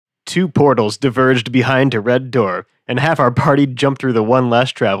2 portals diverged behind a red door, and half our party jumped through the one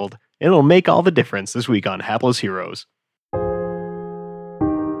less traveled. It'll make all the difference this week on Hapless Heroes.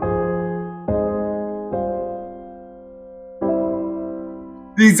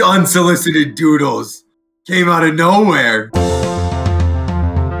 These unsolicited doodles came out of nowhere.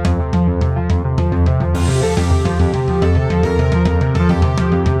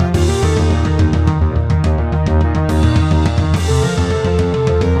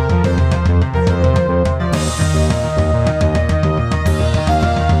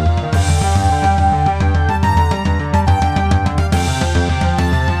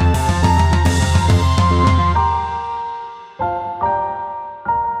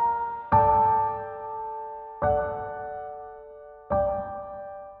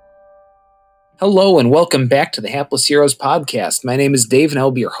 Hello and welcome back to the Hapless Heroes podcast. My name is Dave and I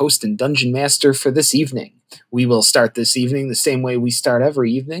will be your host and dungeon master for this evening. We will start this evening the same way we start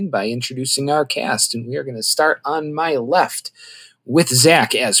every evening by introducing our cast, and we are going to start on my left with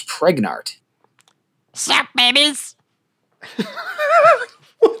Zach as Pregnart. Sup, babies?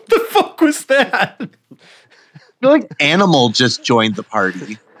 What the fuck was that? I feel like Animal just joined the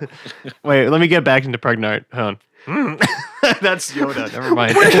party. Wait, let me get back into Pregnart. Hold on. That's Yoda. Never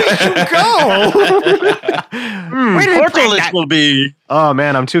mind. Where did you go? Where did Portal Pregnart- will be. Oh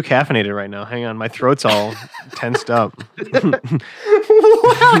man, I'm too caffeinated right now. Hang on, my throat's all tensed up. I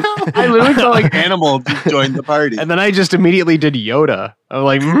literally felt like Animal just joined the party. And then I just immediately did Yoda. I'm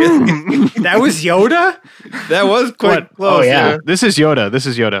like, That was Yoda? That was quite What? close. Oh, yeah. This is Yoda. This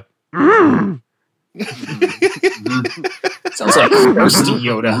is Yoda. Sounds like thirsty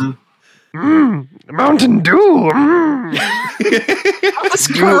Yoda. Mountain Dew. That was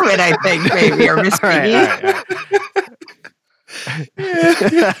Kermit, I think, maybe, or Miss Piggy.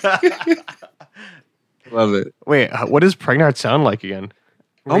 Love it. Wait, what does Pregnart sound like again?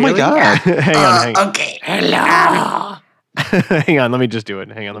 Oh my god. hang on. Okay. Hello. Hang on, let me just do it.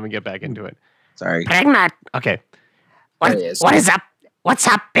 Hang on, let me get back into it. Sorry. Pregnant. Okay. What There he is. What is up? What's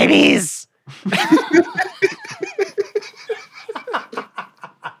up, babies?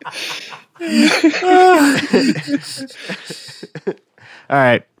 All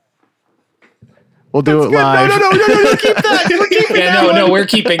right. We'll do it live. No, keep that. We're keeping We're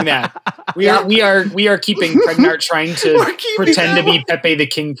keeping that. We are keeping Pregnart trying to pretend to be Pepe the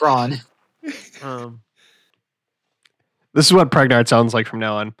King Prawn. This is what Pregnart sounds like from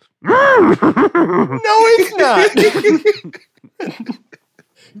now on. No, it's not.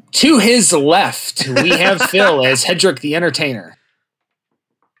 To his left, we have Phil as Hedrick the Entertainer.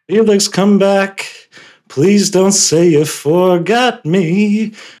 Felix, come back. Please don't say you forgot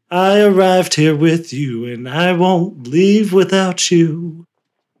me. I arrived here with you, and I won't leave without you.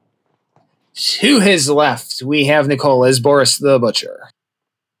 To his left, we have Nicole as Boris the Butcher.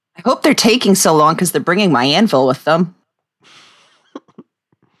 I hope they're taking so long because they're bringing my anvil with them.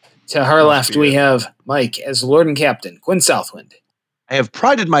 To her left, we have Mike as Lord and Captain Quinn Southwind. I have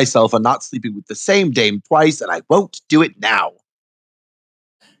prided myself on not sleeping with the same dame twice, and I won't do it now.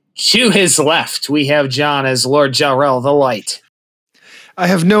 To his left, we have John as Lord Jarrell the Light. I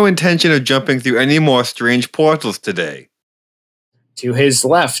have no intention of jumping through any more strange portals today. To his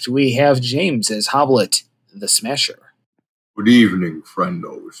left, we have James as Hoblet the Smasher. Good evening,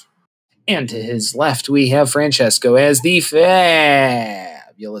 friendos. And to his left, we have Francesco as the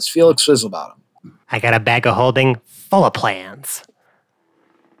fabulous Felix Fizzlebottom. I got a bag of holding full of plans.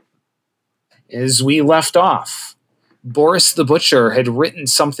 As we left off, Boris the Butcher had written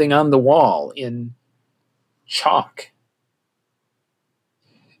something on the wall in chalk.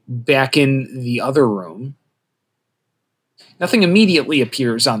 Back in the other room, nothing immediately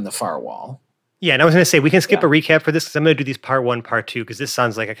appears on the far wall. Yeah, and I was going to say, we can skip a recap for this because I'm going to do these part 1, part 2, because this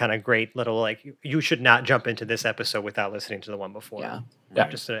sounds like a kind of great little, like, you should not jump into this episode without listening to the one before. Yeah.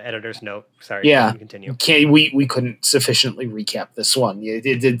 Just an editor's note. Sorry. Yeah. You can continue. Okay, we couldn't sufficiently recap this one. It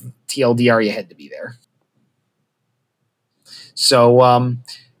did TLDR, you had to be there. So,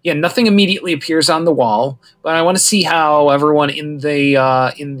 nothing immediately appears on the wall, but I want to see how everyone in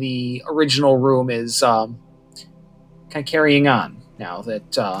the original room is kind of carrying on now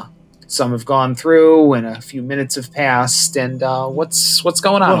that some have gone through and a few minutes have passed. And what's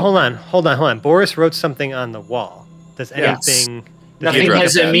going on? Well, hold on. Boris wrote something on the wall. Does Yes. anything?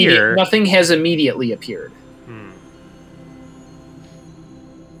 Nothing has immediately appeared.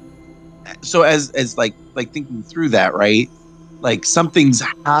 So as like thinking through that, right? Like something's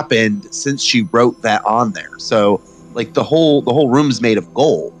happened since she wrote that on there. So like the whole room's made of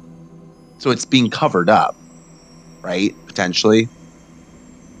gold. So it's being covered up, right? Potentially.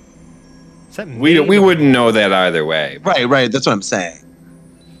 Is that We wouldn't know that either way. Right. That's what I'm saying.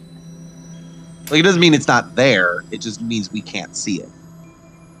 Like, it doesn't mean it's not there. It just means we can't see it.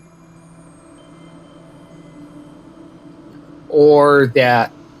 Or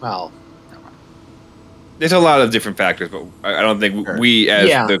that, well, There's a lot of different factors, but I don't think we, as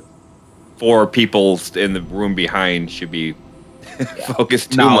Yeah. the 4 people in the room behind, should be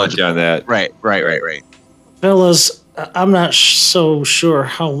focused too much on that. Right. Fellas, I'm not so sure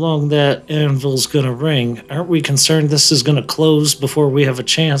how long that anvil's gonna ring. Aren't we concerned this is gonna close before we have a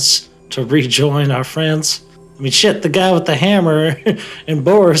chance to rejoin our friends? I mean, shit, the guy with the hammer and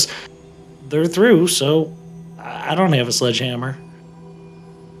Boris, they're through, so I don't have a sledgehammer.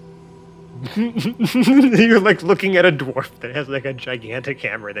 You're like looking at a dwarf that has like a gigantic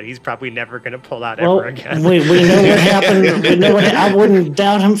hammer that he's probably never going to pull out Well, ever again. we know what happened. We know I wouldn't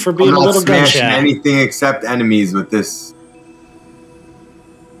doubt him for being I'm a not little smashing gunshot. anything except enemies with this.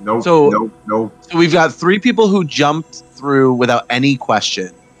 Nope. So- Nope. So we've got 3 people who jumped through without any question.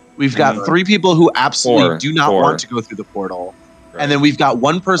 We've got 3 people who absolutely do not want to go through the portal. Right. And then we've got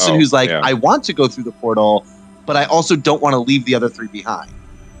one person who's like, yeah. I want to go through the portal, but I also don't want to leave the other 3 behind.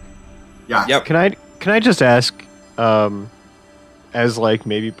 Yeah. Yep. Can I just ask, as like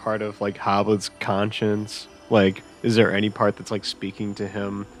maybe part of like Hoblet's conscience, like, is there any part that's like speaking to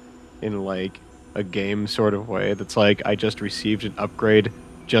him in like a game sort of way that's like, I just received an upgrade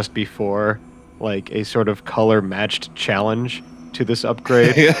just before like a sort of color matched challenge to this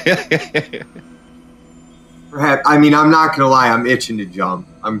upgrade? Perhaps. I mean, I'm not gonna lie. I'm itching to jump.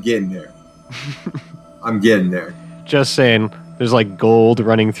 I'm getting there. Just saying, there's like gold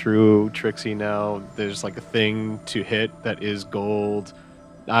running through Trixie now. There's like a thing to hit that is gold.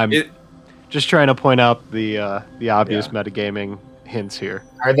 I'm just trying to point out the obvious metagaming hints here.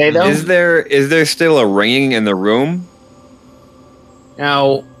 are they though? Is there still a ringing in the room?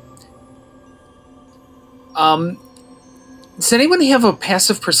 Now, does anyone have a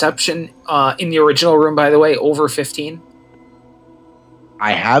passive perception in the original room, by the way, over 15?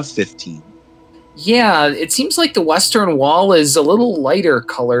 I have 15. Yeah, it seems like the western wall is a little lighter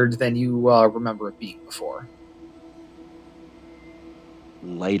colored than you remember it being before.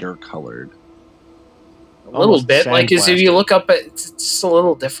 Lighter colored. A little Almost bit, like as if you sandblasted. look up, it's just a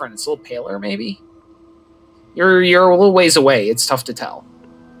little different. It's a little paler, maybe. You're a little ways away. It's tough to tell.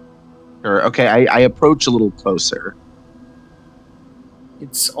 Or, okay, I approach a little closer.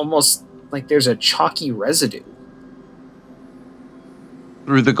 It's almost like there's a chalky residue.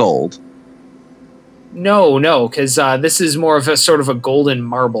 Through the gold. No, because this is more of a sort of a golden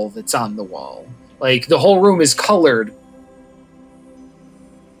marble that's on the wall. Like the whole room is colored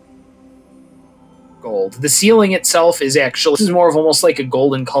gold. The ceiling itself is actually, this is more of almost like a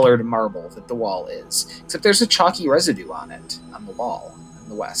golden colored marble that the wall is. Except there's a chalky residue on it, on the wall, in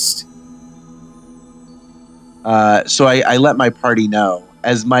the west. So I let my party know.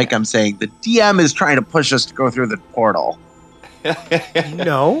 As Mike, I'm saying, the DM is trying to push us to go through the portal.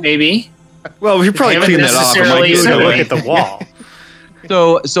 No. Maybe. Well, we should probably Haven't clean that off. and necessarily Mike, You said can it. look at the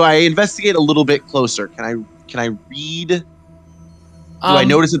wall. So I investigate a little bit closer. Can I read? Do I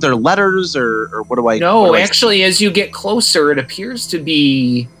notice that they're letters or what do I? No, what do I see? actually, as you get closer, it appears to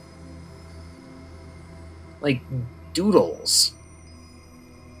be like doodles.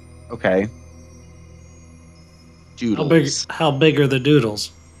 Okay. How big? Doodles. How big are the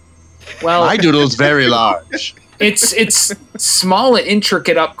doodles? Well, My doodle's very large. it's small and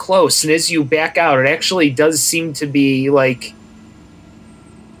intricate up close, and as you back out, it actually does seem to be like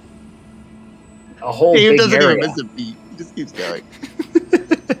a whole Dave big doesn't area. even miss a beat. He just keeps going.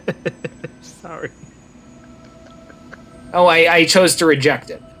 Sorry. Oh, I chose to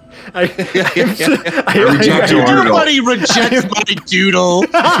reject it. I reject your doodle. Everybody rejects my doodle.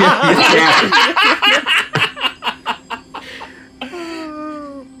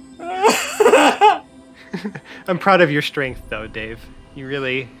 I'm proud of your strength, though, Dave. You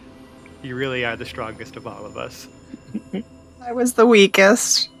really are the strongest of all of us. I was the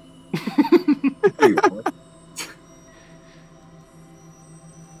weakest.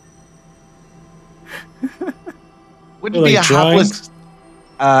 Wouldn't be Like a drawing?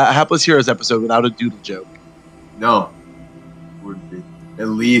 hapless heroes episode without a doodle joke. No. Would be at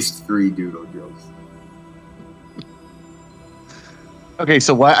least 3 doodle jokes. Okay,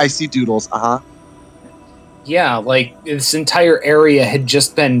 so what I see doodles. Yeah, like this entire area had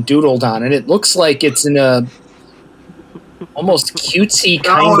just been doodled on, and it looks like it's in a almost cutesy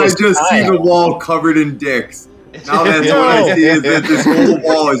kind Now of I just see style. the wall covered in dicks. Now that's what I see is that this whole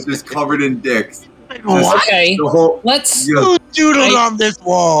wall is just covered in dicks. Okay, The whole let's yeah. Who doodled I- on this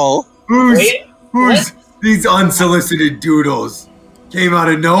wall? Who's wait. these unsolicited doodles came out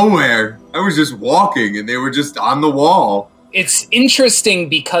of nowhere. I was just walking and they were just on the wall. It's interesting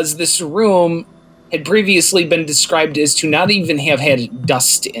because this room had previously been described as to not even have had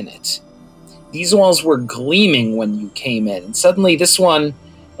dust in it. These walls were gleaming when you came in, and suddenly this one,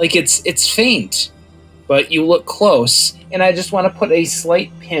 like it's faint, but you look close, and I just want to put a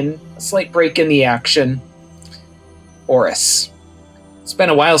slight break in the action. Boris, it's been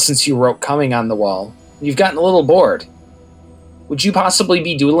a while since you wrote coming on the wall. You've gotten a little bored. Would you possibly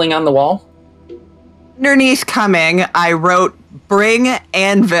be doodling on the wall? Underneath coming, I wrote bring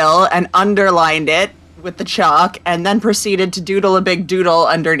anvil and underlined it with the chalk, and then proceeded to doodle a big doodle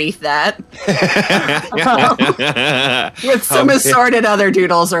underneath that. With some assorted other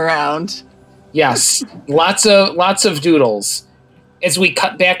doodles around. Yes, lots of doodles. As we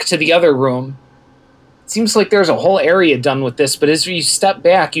cut back to the other room, it seems like there's a whole area done with this, but as you step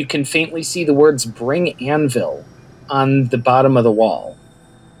back, you can faintly see the words bring anvil on the bottom of the wall.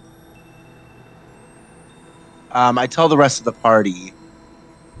 I tell the rest of the party,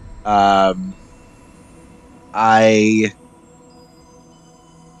 I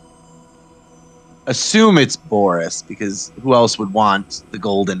assume it's Boris, because who else would want the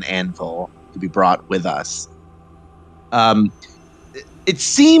golden anvil to be brought with us? It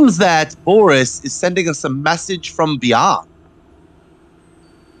seems that Boris is sending us a message from beyond.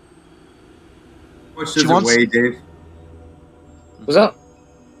 How much does it weigh, Dave? What's up?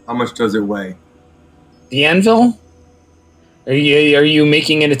 How much does it weigh? The anvil? Are you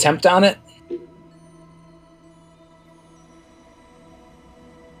making an attempt on it?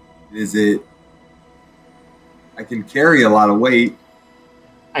 Is it... I can carry a lot of weight.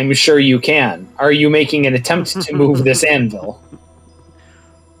 I'm sure you can. Are you making an attempt to move this anvil?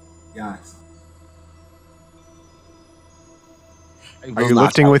 Yes. Are you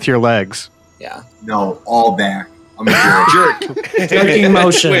lifting with your legs? Yeah. No, all back. I'm a jerk. Jerking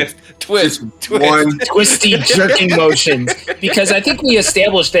motion. Twist. One Twisty jerking motion. Because I think we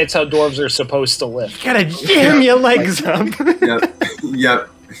established that's how dwarves are supposed to lift. You gotta jam your legs up. Yep.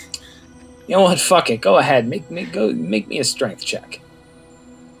 You know what? Fuck it. Go ahead. Make me a strength check.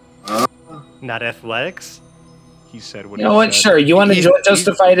 Not athletics. He said what You know what? said. Sure. You want to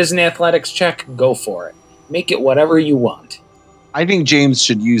justify it as an athletics check? Go for it. Make it whatever you want. I think James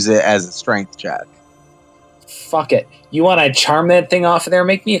should use it as a strength check. Fuck it. You want to charm that thing off of there?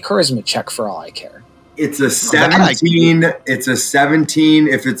 Make me a charisma check for all I care. It's a 17. It's a 17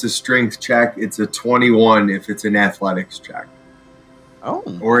 if it's a strength check. It's a 21 if it's an athletics check. Oh.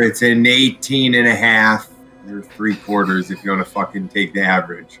 Or it's an 18 and a half or 3/4 if you want to fucking take the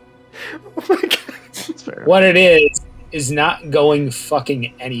average. Oh my god. That's fair. What it is not going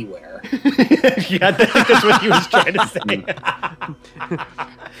fucking anywhere. Yeah, I think that's what he was trying to say.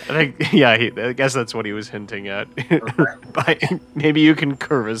 I guess that's what he was hinting at. Maybe you can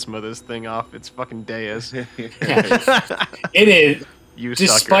charisma this thing off its fucking dais. It is. You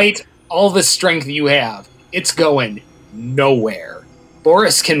Despite sucker. all the strength you have, it's going nowhere.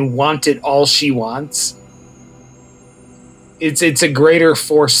 Boris can want it all she wants. It's a greater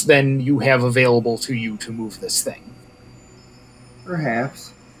force than you have available to you to move this thing.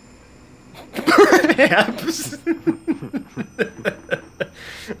 Perhaps. Perhaps.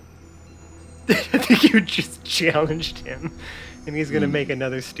 I think you just challenged him, and he's going to make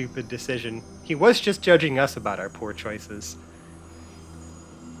another stupid decision. He was just judging us about our poor choices.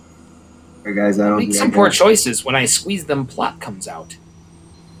 Hey guys, I don't Make some poor choices. When I squeeze them, plot comes out.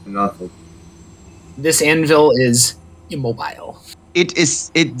 Nothing. This anvil is immobile.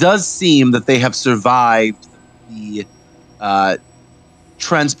 It does seem that they have survived the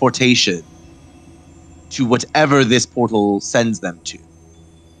transportation to whatever this portal sends them to.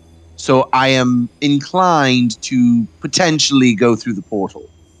 So I am inclined to potentially go through the portal.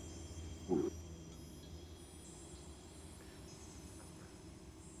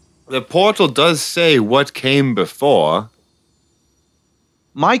 The portal does say what came before.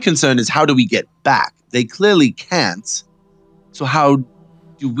 My concern is, how do we get back? They clearly can't. So how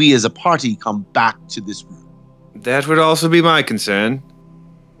do we as a party come back to this room? That would also be my concern.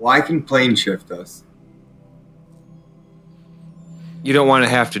 Well, I can plane shift us. You don't want to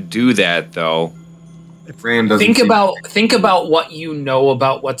have to do that, though. Ram doesn't Think seem- about what you know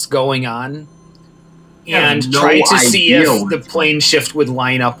about what's going on, I have and no try to see idea if what the it's plane shift would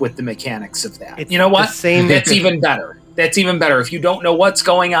line up with the mechanics of that. It's You know what? the same- That's even better. That's even better. If you don't know what's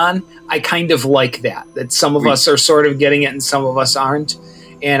going on, I kind of like that. That some of us are sort of getting it and some of us aren't.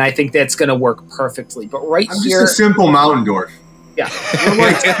 And I think that's going to work perfectly. But right I'm here, just a simple mountain dwarf. yeah, We're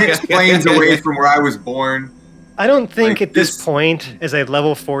like 6 planes away from where I was born. I don't think Like at this this- point, as a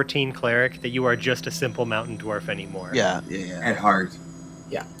level 14 cleric, that you are just a simple mountain dwarf anymore. Yeah. At heart.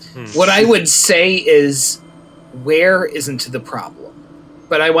 what I would say is, where isn't the problem.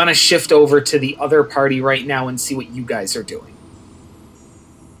 but I want to shift over to the other party right now and see what you guys are doing.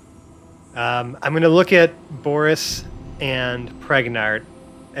 I'm going to look at Boris and Pregnart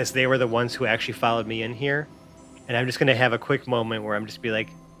as they were the ones who actually followed me in here. And I'm just going to have a quick moment where I'm just be like,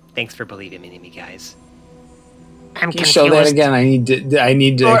 thanks for believing in me, guys. I'm Can you show that confused. again? I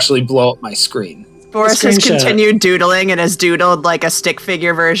need to actually blow up my screen. Boris has Screenshot. continued doodling and has doodled like a stick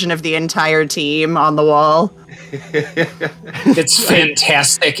figure version of the entire team on the wall. It's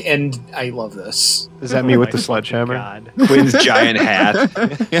fantastic, and I love this. Is that me with the sledgehammer? God. Quinn's giant hat.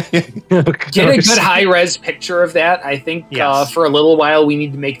 Get a good high-res picture of that. I think Yes. for a little while we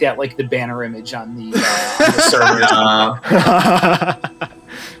need to make that like the banner image on the server.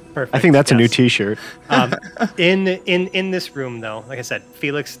 Perfect. I think that's a new yes. T-shirt. In this room, though, like I said,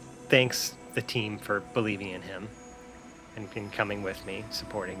 Felix thanks the team for believing in him and coming with me,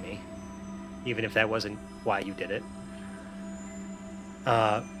 supporting me, even if that wasn't why you did it.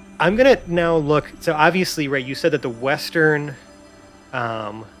 I'm gonna now look. So obviously, right, you said that the western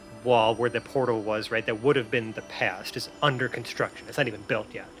wall where the portal was, right, that would have been the past, is under construction. It's not even built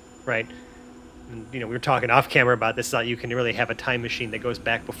yet, right? And, we were talking off camera about this. That you can really have a time machine that goes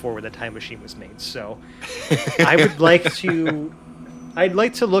back before when the time machine was made. So I'd like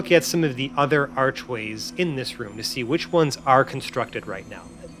to look at some of the other archways in this room to see which ones are constructed right now.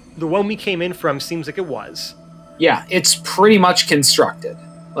 The one we came in from seems like it was. Yeah, it's pretty much constructed.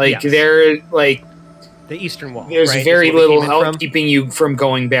 Like Yes. they're like The eastern wall. there's right, is very where we little came in help from. keeping you from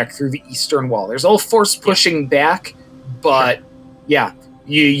going back through the eastern wall. There's all force pushing back, but yeah,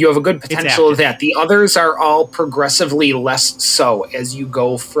 you have a good potential of active. that. The others are all progressively less so as you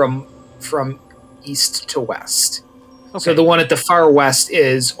go from east to west. So the one at the far west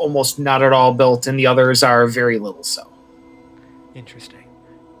is almost not at all built, and the others are very little so. Interesting.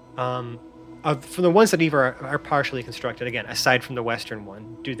 For the ones that even are partially constructed, again, aside from the western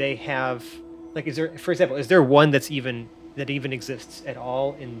one, do they have, like, is there, for example, is there one that even exists at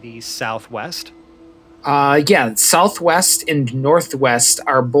all in the southwest? Yeah, southwest and northwest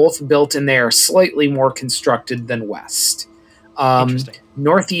are both built, and they are slightly more constructed than west. Interesting.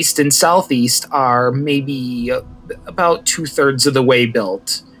 Northeast and southeast are maybe about 2/3 of the way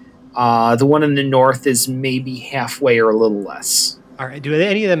built. The one in the north is maybe halfway or a little less. All right. Do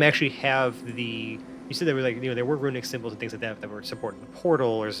any of them actually have the? You said there were there were runic symbols and things like that were supporting the portal,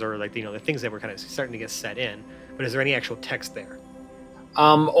 or is there like the things that were kind of starting to get set in? But is there any actual text there?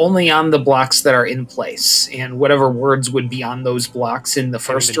 Only on the blocks that are in place, and whatever words would be on those blocks in the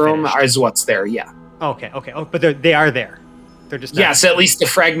first been room finished. is what's there. Yeah. Okay. Oh, but they are there. They're just not, Yes, at least the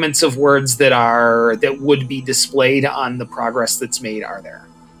fragments of words that would be displayed on the progress that's made are there.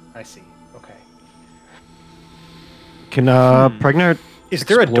 I see. Okay. Can Pregnart Is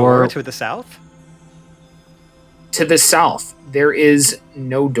there a explore- door to the south? To the south, there is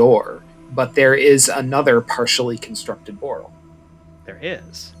no door, but there is another partially constructed portal. There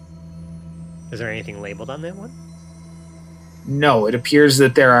is. Is there anything labeled on that one? No, it appears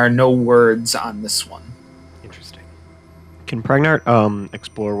that there are no words on this one. Interesting. Can Pregnart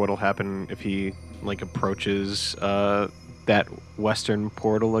explore what'll happen if he approaches that western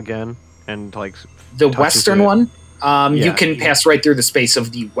portal again and The touches western it? one, you Yeah. can pass right through the space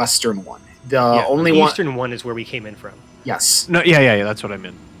of the western one. The only the one, eastern one is where we came in from. yes. No, yeah, that's what I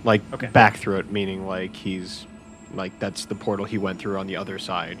meant. Okay. Back through it, meaning he's that's the portal he went through on the other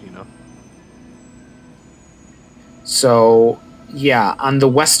side, So, yeah, on the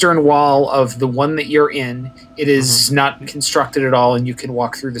western wall of the one that you're in, it is not constructed at all, and you can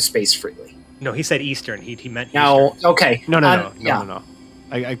walk through the space freely. No, he said eastern. He meant Now, eastern. okay. No. Yeah.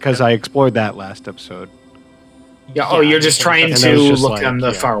 Because I explored that last episode. Yeah, oh, you're just trying And to I was just look on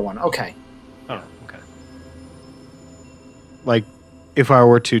the yeah. far one. Okay. Oh, okay. If I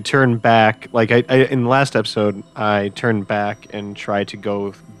were to turn back, I in the last episode, I turned back and tried to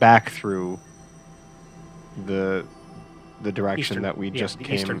go back through the direction Eastern- that we yeah, just the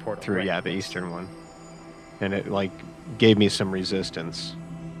came eastern portal, through. right. Yeah, the eastern one, and it gave me some resistance.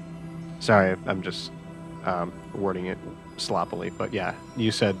 Sorry, I'm just wording it sloppily, but yeah,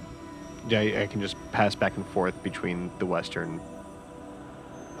 you said I can just pass back and forth between the western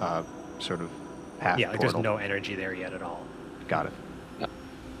sort of half Yeah, there's portal. no energy there yet at all. Got it.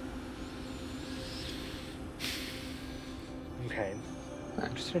 Okay.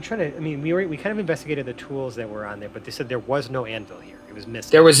 I'm just gonna try to. I mean, we kind of investigated the tools that were on there, but they said there was no anvil here. It was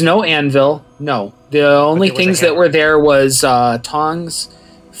missing. There was no anvil. No. The only there was a things that hammer. were there was tongs,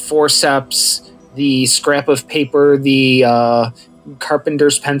 forceps, the scrap of paper, the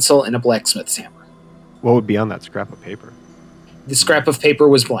carpenter's pencil, and a blacksmith's hammer. What would be on that scrap of paper? The scrap of paper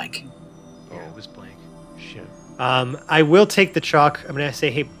was blank. Yeah, it was blank. Shit. I will take the chalk. I'm going to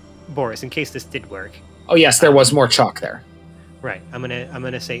say, hey, Boris, in case this did work. Oh yes, there was more chalk there. Right. I'm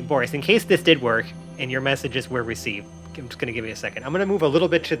gonna say, Boris, in case this did work and your messages were received, I'm just gonna give you a second. I'm gonna move a little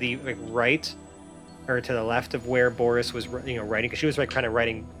bit to the right or to the left of where Boris was, writing, because she was kind of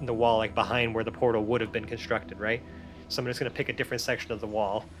writing the wall behind where the portal would have been constructed, right? So I'm just gonna pick a different section of the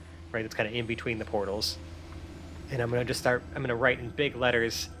wall, right? That's kind of in between the portals, and I'm gonna write in big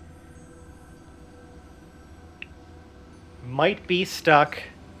letters. Might be stuck.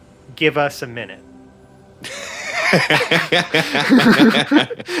 Give us a minute.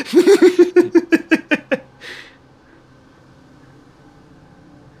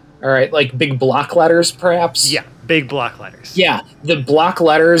 All right, like big block letters, perhaps? Yeah, big block letters. Yeah, the block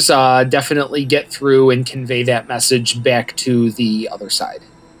letters definitely get through and convey that message back to the other side.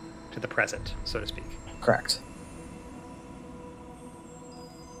 To the present, so to speak. Correct.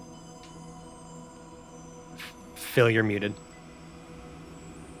 Phil, you're muted.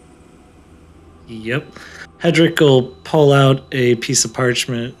 Yep. Hedrick will pull out a piece of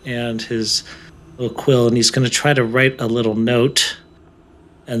parchment and his little quill, and he's going to try to write a little note.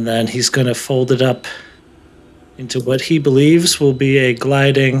 And then he's going to fold it up into what he believes will be a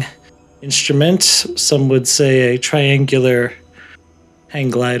gliding instrument. Some would say a triangular hang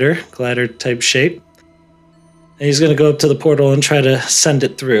glider type shape. And he's going to go up to the portal and try to send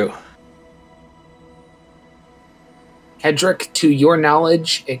it through. Hedrick, to your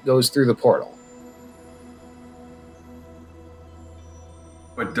knowledge, it goes through the portal.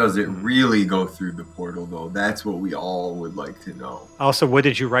 But does it really go through the portal, though? That's what we all would like to know. Also, what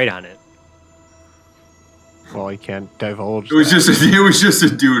did you write on it? Well, I can't divulge. It was just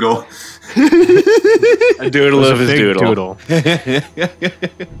a doodle. A doodle of his big doodle.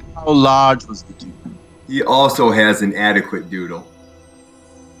 How large was the doodle? He also has an adequate doodle.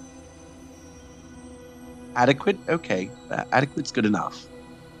 Adequate? Okay. Adequate's good enough.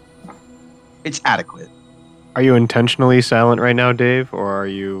 It's adequate. Are you intentionally silent right now, Dave, or are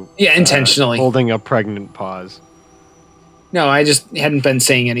you? Yeah, intentionally. Holding a pregnant pause. No, I just hadn't been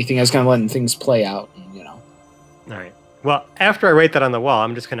saying anything. I was kind of letting things play out, All right. Well, after I write that on the wall,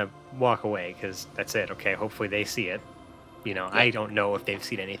 I'm just going to walk away because that's it. Okay. Hopefully they see it. I don't know if they've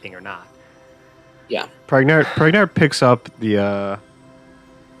seen anything or not. Yeah. Pregnart picks up the.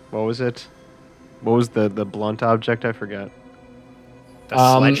 What was it? What was the blunt object? I forget. The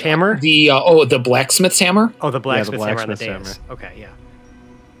sledgehammer? The blacksmith's hammer? Oh, the blacksmith's hammer on the blacksmith's dais. Okay, yeah.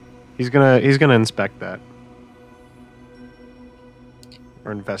 He's gonna inspect that.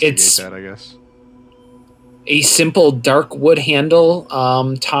 Or investigate that, I guess. A simple dark wood handle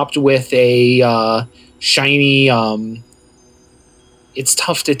topped with a shiny it's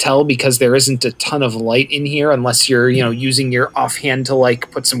tough to tell because there isn't a ton of light in here unless you're using your offhand to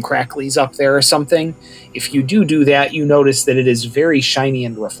put some cracklies up there or something. If you do that, you notice that it is very shiny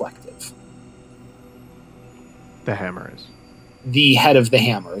and reflective. The hammer is. The head of the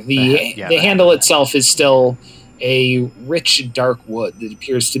hammer. The handle itself is still a rich dark wood that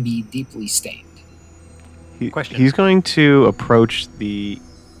appears to be deeply stained. Question. He's going to approach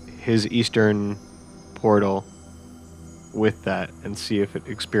his eastern portal with that and see if it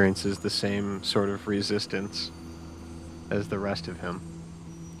experiences the same sort of resistance as the rest of him.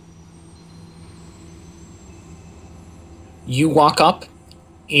 You walk up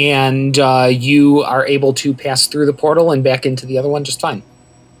and you are able to pass through the portal and back into the other one just fine.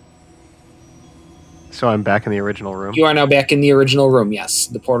 So I'm back in the original room? You are now back in the original room, yes.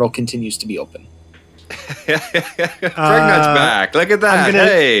 The portal continues to be open. Pregnant's back. Look at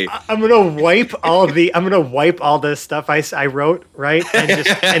that. I'm gonna wipe all the stuff I wrote, right?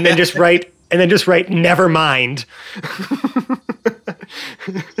 And then just write never mind.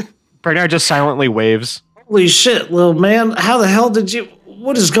 Pregnant just silently waves. Holy shit, little man. How the hell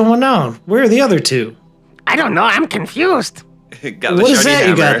what is going on? Where are the other two? I don't know. I'm confused. What is that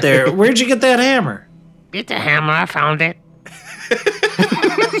you got there? Where'd you get that hammer? Get the hammer. I found it.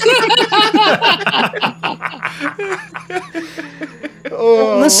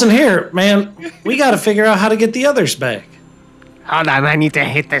 Listen here, man. We got to figure out how to get the others back. Hold on. I need to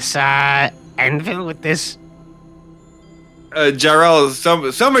hit this anvil with this. Jarrell,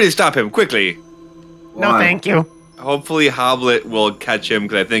 somebody stop him quickly. No, thank you. Hopefully Hoblet will catch him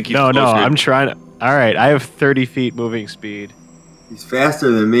because I think he's No, closer. I'm trying to... All right, I have 30 feet moving speed. He's faster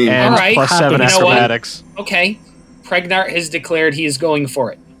than me. And All right. plus 7 You know what? acrobatics. Okay. Pregnart has declared he is going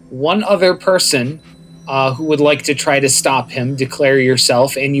for it. One other person who would like to try to stop him, declare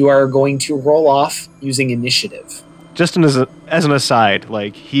yourself, and you are going to roll off using initiative. Just as an aside,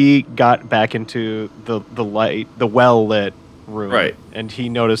 he got back into the well-lit room. Right. And he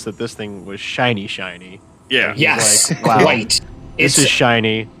noticed that this thing was shiny. Yeah. Yes, Like, wow. quite. This is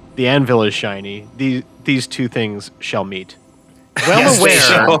shiny. The anvil is shiny. These two things shall meet. Well Yes, they aware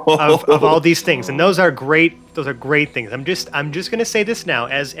shall. of all these things, and those are great. Those are great things. I'm just gonna say this now,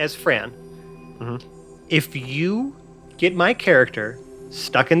 as Fran. Mhm. If you get my character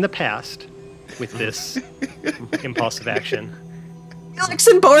stuck in the past with this impulsive action, Felix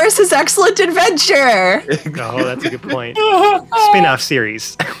and Boris's excellent adventure. oh, that's a good point. Spin-off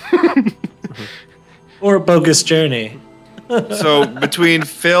series. Or a bogus journey. So between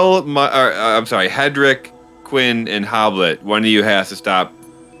Hedrick, Quinn, and Hoblet, one of you has to stop.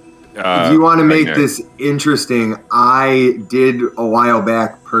 If you want to make Ragnar. this interesting, I did a while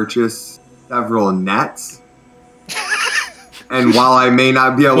back purchase several nets. And while I may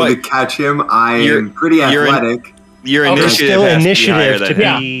not be able But to catch him, I you're- am pretty you're in- athletic. Your Okay. initiative Still has initiative to to be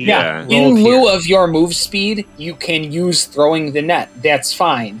higher than be- him. Yeah. rolled In lieu here. of your move speed, you can use throwing the net. That's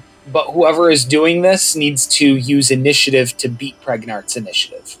fine. But whoever is doing this needs to use initiative to beat Pregnart's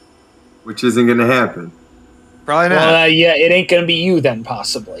initiative. Which isn't going to happen. Probably not. Well, yeah, it ain't going to be you then,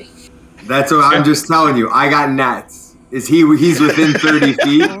 possibly. That's what I'm just telling you. I got nets. He's within 30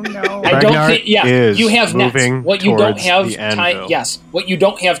 feet? Oh no. I don't Ragnar think. Yeah, is you have nets. moving What you don't towards have the time. anvil. Yes, what you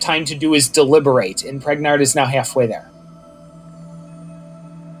don't have time to do is deliberate, and Pregnart is now halfway there.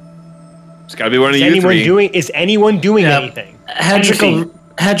 It's got to be one of Is you anyone three. doing Yeah. anything?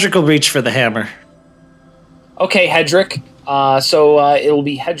 Hedrick will reach for the hammer. Okay, Hedrick. So it'll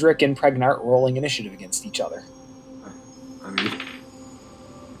be Hedrick and Pregnart rolling initiative against each other. I mean,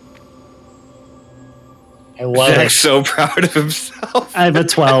 I love Jack's it. so proud of himself. I have a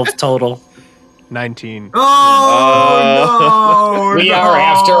 12 total. 19. oh, no! We are,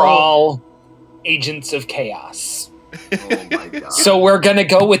 after all, agents of chaos. Oh, my God. So we're gonna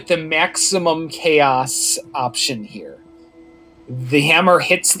go with the maximum chaos option here. The hammer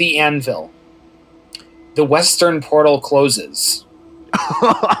hits the anvil. The western portal closes.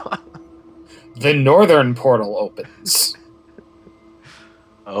 The northern portal opens.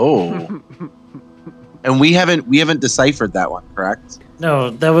 Oh. And we haven't deciphered that one, correct? No,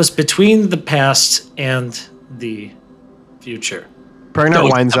 that was between the past and the future. Pregnant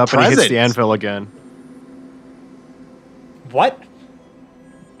No, winds the up and he hits present. the anvil again. What?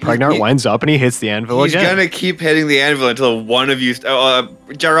 Pregnant winds up and he hits the anvil He's again. gonna keep hitting the anvil until one of you.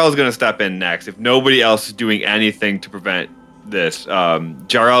 Jarl's gonna step in next. If nobody else is doing anything to prevent this,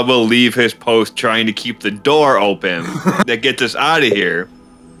 Jarl will leave his post trying to keep the door open that gets us out of here.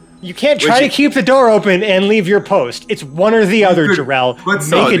 You can't try to Which- keep the door open and leave your post. It's one or the other, could Jarrell. put Make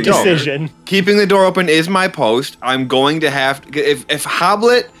something a there. decision. Keeping the door open is my post. I'm going to have to. If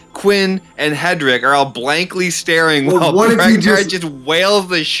Hoblet, Quinn, and Hedrick are all blankly staring Well, while what if you Pregnart just- just wails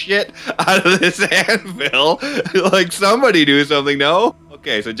the shit out of this anvil, like somebody do something, no?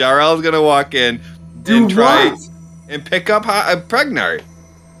 Okay, so Jarl's gonna walk in Do and try what? and pick up Pregnart.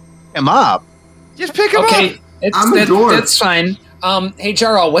 Him up. Just pick him Okay, up. I'm the dwarf. that's fine. Hey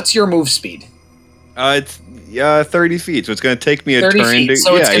Jarl, what's your move speed? It's 30 feet, so it's gonna take me a 30 turn feet. to.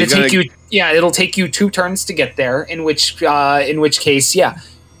 So it's yeah, going to you're take you. Yeah, it'll take you 2 turns to get there. In which case, yeah,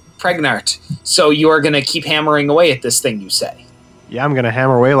 Pregnart. So you are going to keep hammering away at this thing. You say. Yeah, I'm gonna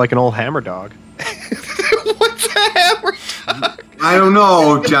hammer away like an old hammer dog. What's a hammer? I don't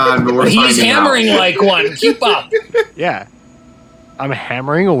know, John, but we're He's finding hammering out. like one. Keep up. Yeah. I'm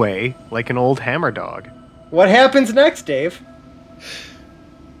hammering away like an old hammer dog. What happens next, Dave?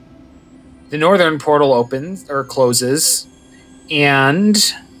 The northern portal opens or closes, and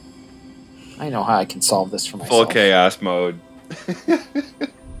I know how I can solve this for myself. Full chaos mode.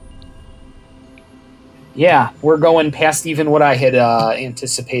 Yeah, we're going past even what I had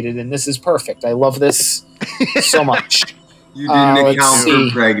anticipated, and this is perfect. I love this so much. You didn't let's account for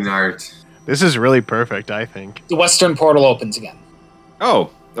see. Pregnart. This is really perfect, I think. The western portal opens again.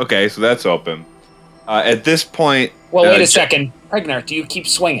 Oh, okay, so that's open. At this point, Well, wait Uh, a second. Pregnart, do you keep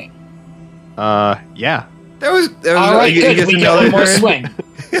swinging? Yeah. that was All right, you good. get We get another one more turn? swing.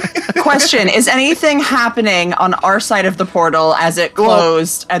 Question: is anything happening on our side of the portal as it Well,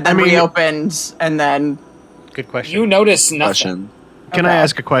 closed and then I mean- reopened and then? Good question. You notice nothing. Question. Can I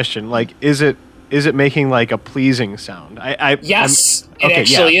ask a question? Like, is it making like a pleasing sound? Yes, okay, it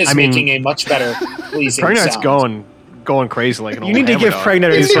actually yeah, is I mean- making a much better pleasing Pregnant's sound. going crazy like an You old need to hammer give dog.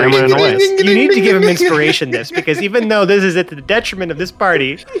 Pregnant He's hammering away. inspiration. You need to give him inspiration this, because even though this is at the detriment of this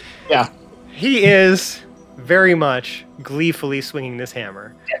party, Yeah. he is very much gleefully swinging this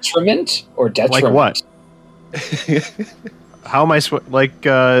hammer. Detriment or detriment? Like what? How am I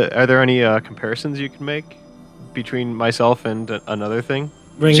are there any comparisons you can make between myself and another thing?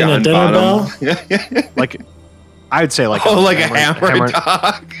 Ringing a John dinner Bottom. bell? Like I'd say like a hammer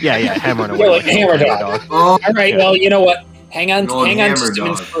dog. Yeah, hammering Yeah, away like a hammer dog. Oh, All right, Yeah. well, you know what? Hang on An old to hammer some dog.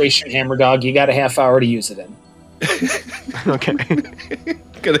 inspiration, hammer dog. You got a half hour to use it in. Okay.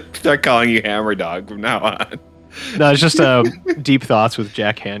 Gonna start calling you Hammer Dog from now on. No, it's just a Deep Thoughts with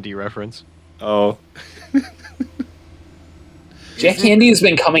Jack Handy reference. Oh, Jack Handy has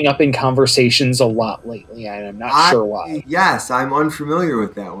been coming up in conversations a lot lately, and I'm not sure why. Yes, I'm unfamiliar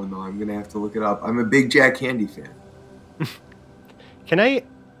with that one though. I'm gonna have to look it up. I'm a big Jack Handy fan. Can I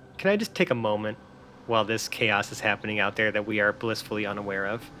just take a moment while this chaos is happening out there that we are blissfully unaware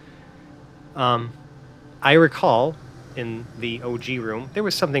of? I recall in the OG room there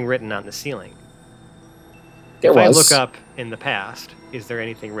was something written on the ceiling. If I look up in the past, is there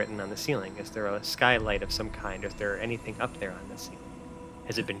anything written on the ceiling? Is there a skylight of some kind? Is there anything up there on the ceiling?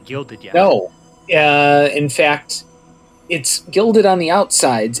 Has it been gilded yet? No. In fact, it's gilded on the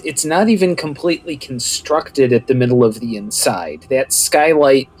outsides. It's not even completely constructed at the middle of the inside. That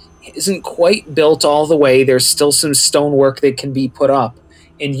skylight isn't quite built all the way. There's still some stonework that can be put up,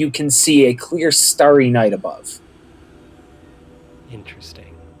 and you can see a clear starry night above. Interesting.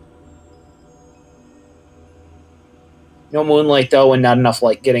 No moonlight, though, and not enough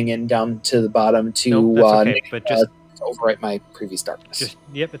light getting in down to the bottom to Nope, that's okay, but just overwrite my previous darkness.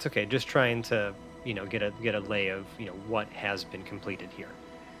 Yep, it's okay. Just trying to, get a lay of, what has been completed here.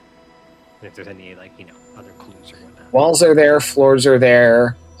 And if there's any, other clues or whatnot. Walls are there, floors are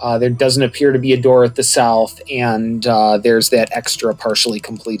there. There doesn't appear to be a door at the south, and there's that extra partially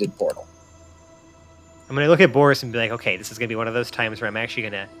completed portal. I'm going to look at Boris and be like, okay, this is going to be one of those times where I'm actually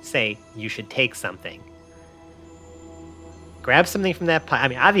going to say, you should take something. Grab something from that pile. I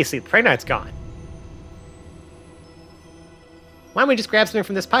mean, obviously, the Pregnart's gone. Why don't we just grab something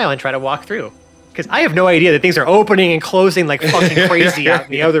from this pile and try to walk through? Because I have no idea that things are opening and closing like fucking crazy out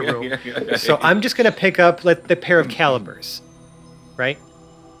in the other room. So I'm just going to pick up the pair of calibers, right?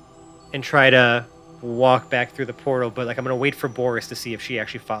 And try to walk back through the portal. But I'm going to wait for Boris to see if she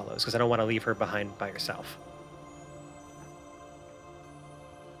actually follows, because I don't want to leave her behind by herself.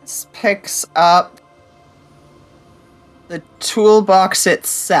 This picks up the toolbox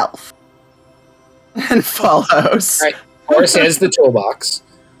itself and follows. All right. Boris has the toolbox.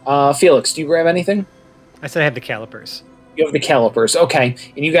 Felix, do you grab anything? I said I have the calipers. You have the calipers. Okay.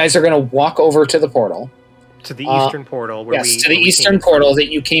 And you guys are going to walk over to the portal. To the eastern portal. To the eastern portal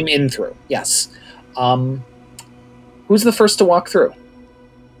that you came in through. Yes. Who's the first to walk through?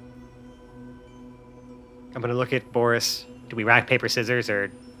 I'm going to look at Boris. Do we rock, paper, scissors,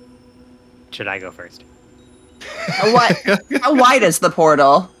 or should I go first? How wide is the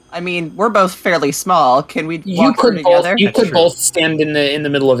portal? I mean, we're both fairly small. Can we walk through together? You could both stand in the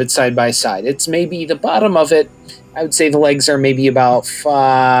middle of it side by side. It's maybe the bottom of it. I would say the legs are maybe about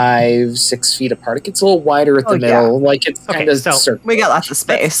 5-6 feet apart. It gets a little wider at the middle, like it's kind of circular. We got lots of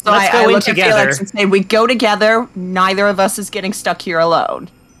space. So let's I go in look together. at Felix and say, we go together. Neither of us is getting stuck here alone.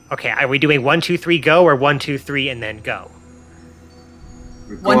 Okay, are we doing 1, 2, 3, go, or 1, 2, 3, and then go?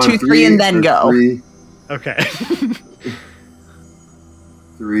 1, 2, 3, and then go. 3, Okay.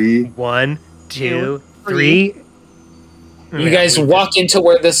 3. 1, 2, 3. You guys walk into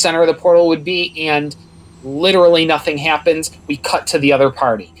where the center of the portal would be, and literally nothing happens. We cut to the other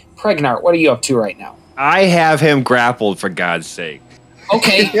party. Pregnart, what are you up to right now? I have him grappled, for God's sake.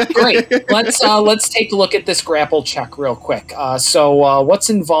 Okay, great. Let's take a look at this grapple check real quick. So what's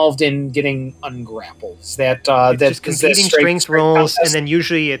involved in getting ungrappled? Is that just competing strength rolls, contest? and then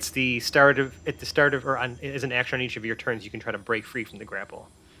usually it's the start of as an action on each of your turns, you can try to break free from the grapple.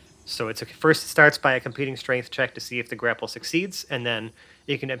 So first it starts by a competing strength check to see if the grapple succeeds, and then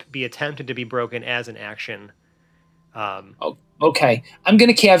it can be attempted to be broken as an action. Okay, I'm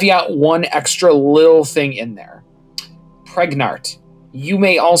going to caveat one extra little thing in there. Pregnart, you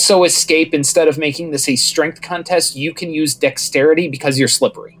may also escape. Instead of making this a strength contest, you can use dexterity because you're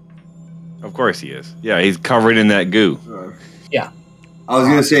slippery. Of course he is. Yeah, he's covered in that goo. Yeah. I was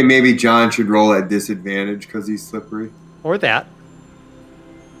gonna say maybe John should roll at disadvantage because he's slippery. Or that.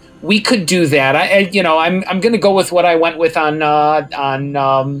 We could do that. I'm going to go with what I went with on my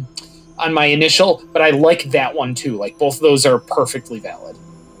initial, but I like that one too. Like both of those are perfectly valid.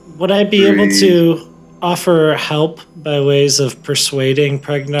 Would I be able to offer help by ways of persuading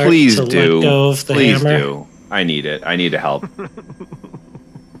Pregnart Please to do. let go of the Please hammer? do. I need it. I need help.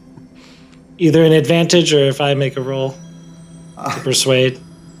 Either an advantage or if I make a roll to persuade.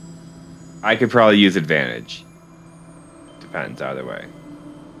 I could probably use advantage. Depends either way.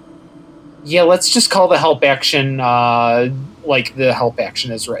 Yeah, let's just call the help action like the help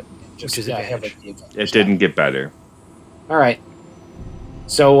action is written. Just Which is advantage. It didn't get better. All right.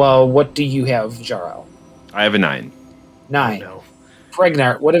 So what do you have, Jarl? I have a 9. 9. No.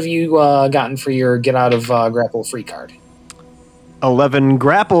 Pregnart, what have you gotten for your get out of grapple free card? 11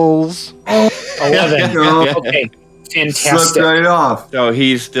 grapples. 11. Okay, Slipped fantastic. right off. So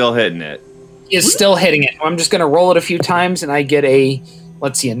he's still hitting it. He is still hitting it. I'm just going to roll it a few times, and I get a,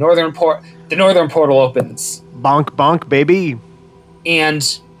 let's see, the northern portal opens, Bonk, bonk, baby.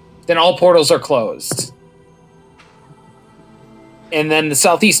 and then all portals are closed. And then the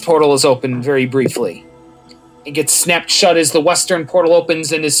southeast portal is open very briefly. It gets snapped shut as the western portal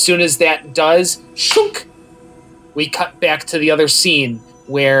opens, and as soon as that does, shunk, we cut back to the other scene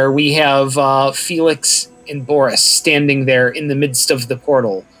where we have Felix and Boris standing there in the midst of the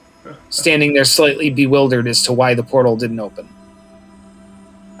portal, standing there slightly bewildered as to why the portal didn't open.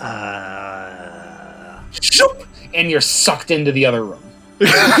 Shoop! And you're sucked into the other room.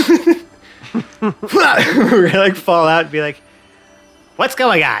 We're gonna like fall out and be like, "What's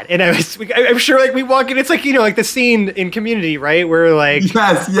going on?" And I'm sure like we walk in. It's like like the scene in Community, right? Where like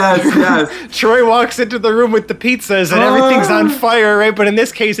Yes. Troy walks into the room with the pizzas and everything's on fire, right? But in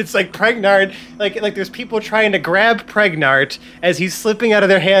this case, it's like Pregnart. Like there's people trying to grab Pregnart as he's slipping out of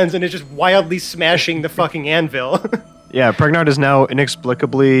their hands and is just wildly smashing the fucking anvil. Yeah, Pregnart is now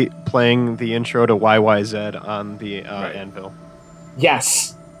inexplicably playing the intro to YYZ on the anvil.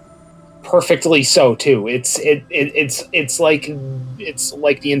 Yes, perfectly so too. It's like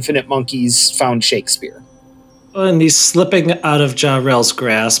the Infinite Monkeys found Shakespeare. And he's slipping out of Jarrell's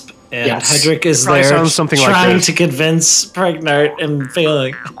grasp, and Yes. Hydrick is Probably there sounds something like trying this. to convince Pregnart and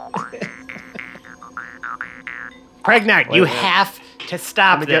failing. Pregnart, you have to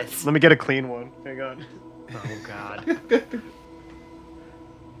stop this. Let me get a clean one. Hang on. Oh God.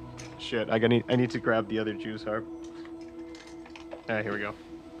 Shit, I need to grab the other juice harp. Alright, here we go.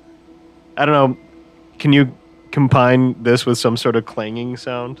 I don't know. Can you combine this with some sort of clanging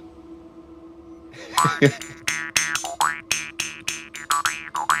sound?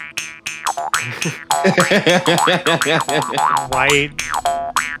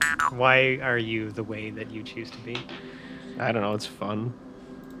 Why are you the way that you choose to be? I don't know. It's fun.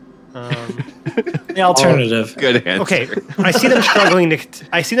 The alternative. Good answer. Okay, I see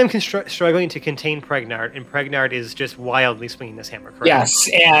them struggling to contain Pregnart, and Pregnart is just wildly swinging this hammer. Correct? Yes,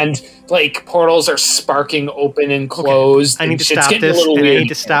 and like portals are sparking open and closed. I need and to shit's stop getting a this, little and I weird. need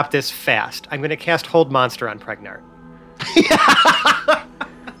to stop this fast. I'm going to cast Hold Monster on Pregnart.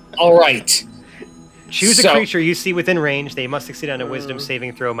 All right. Choose a So- creature you see within range. They must succeed on a Wisdom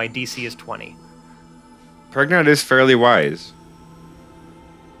saving throw. My DC is 20. Pregnant is fairly wise.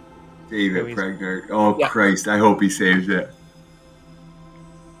 Save it, Pregnant. Oh, Yeah. Christ. I hope he saves it.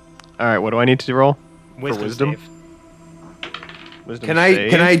 Alright, what do I need to roll? Wisdom, wisdom? save. Wisdom Can I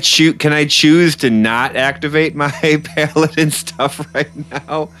save? can I choose to not activate my paladin stuff right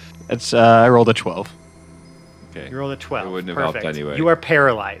now? It's I rolled a 12. Okay. You rolled a 12. It wouldn't have helped Perfect. anyway. You are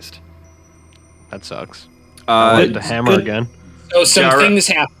paralyzed. That sucks. Uh, The hammer good. again. So some Jara- things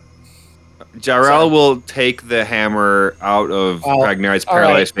happen. Jarrell will take the hammer out of Pregnart's all right.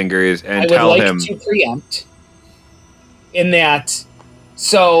 paralyzed fingers and I would tell like him. to preempt in that.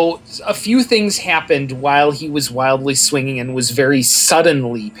 So a few things happened while he was wildly swinging and was very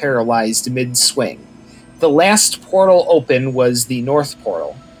suddenly paralyzed mid-swing. The last portal open was the north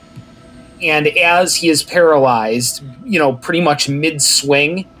portal. And as he is paralyzed, pretty much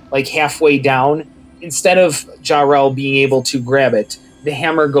mid-swing, like halfway down, instead of Jarrell being able to grab it, the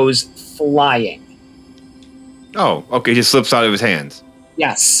hammer goes flying. Oh, okay. He slips out of his hands.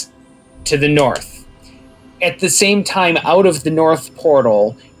 Yes, to the north. At the same time, out of the north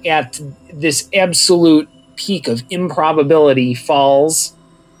portal, at this absolute peak of improbability, falls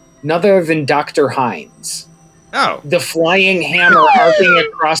none other than Dr. Hines. Oh. The flying hammer arcing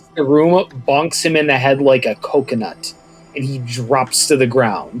across the room bonks him in the head like a coconut, and he drops to the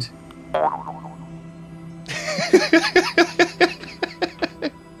ground.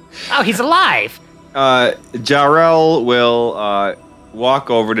 Oh, he's alive! Jarrell will walk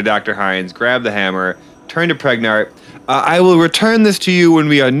over to Dr. Hines, grab the hammer, turn to Pregnart. I will return this to you when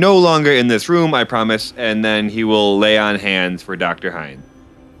we are no longer in this room, I promise. And then he will lay on hands for Dr. Hines.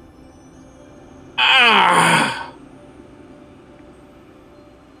 Ah!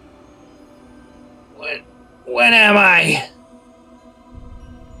 When am I?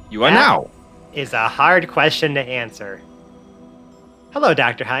 You are now. Is a hard question to answer. Hello,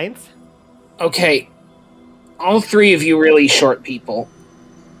 Dr. Hines. Okay, all three of you really short people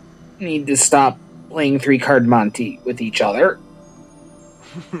need to stop playing 3-card Monty with each other.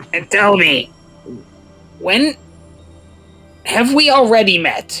 And tell me, when have we already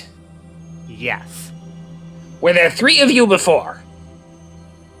met? Yes. Were there 3 of you before?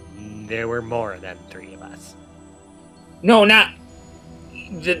 There were more than 3 of us. No, not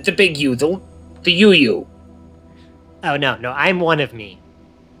the big you, the you. Oh, no, I'm one of me.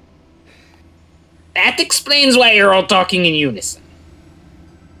 That explains why you're all talking in unison.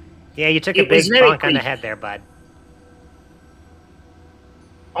 Yeah, you took It a big was very bonk on the creepy. head there, bud.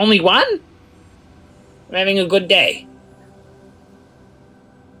 Only one? I'm having a good day.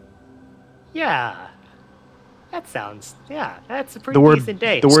 Yeah. That's a pretty The word decent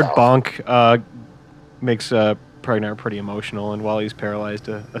day. the word So- bonk makes Pragnar pretty emotional, and while he's paralyzed,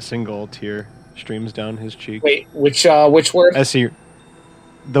 a single tear streams down his cheek. Wait, which word? As he,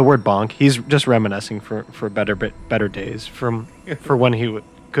 the word bonk, he's just reminiscing for better days for when he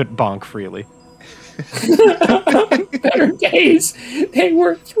could bonk freely. Better days. They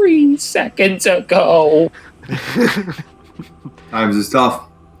were 3 seconds ago. Times is tough.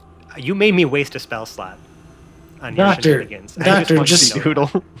 You made me waste a spell slot on your Doctor, shenanigans. I Doctor, want you just to know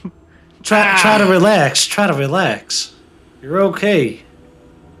that. Doodle. Try to relax. Try to relax. You're okay.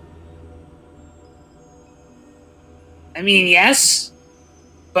 I mean, yes,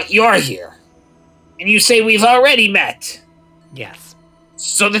 but you're here. And you say we've already met. Yes.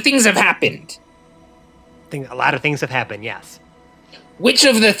 So the things have happened. A lot of things have happened, yes. Which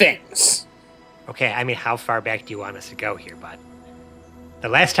of the things? Okay, I mean, how far back do you want us to go here, bud? The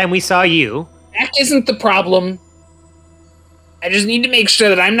last time we saw you... That isn't the problem. I just need to make sure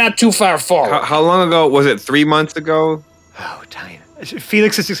that I'm not too far forward. How long ago? Was it 3 months ago? Oh, time.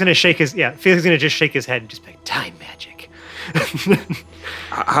 Felix is just going to shake his... Yeah, Felix is going to just shake his head and just be like, time magic.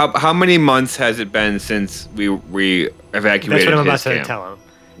 How many months has it been since we evacuated That's what I'm about his to camp? tell him.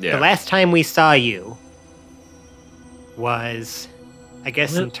 Yeah. The last time we saw you was, I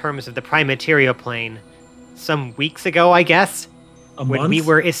guess, in What? terms of the prime material plane, some weeks ago, I guess, A when month? we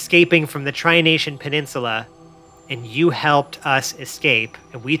were escaping from the Tri-Nation Peninsula, and you helped us escape,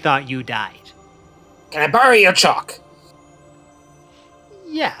 and we thought you died. Can I borrow your chalk?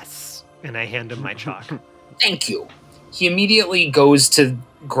 Yes. And I hand him my chalk. Thank you. He immediately goes to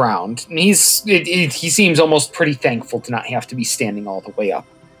ground, and he seems almost pretty thankful to not have to be standing all the way up,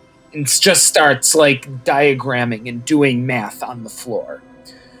 and just starts like diagramming and doing math on the floor.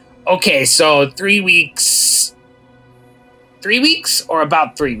 Okay, so 3 weeks. 3 weeks or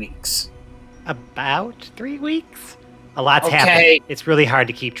about 3 weeks? About 3 weeks? A lot's Okay. happened. It's really hard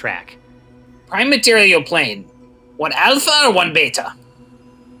to keep track. Prime material plane. 1 alpha or 1 beta?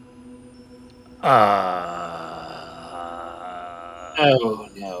 Oh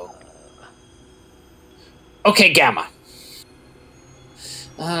no. Okay, gamma.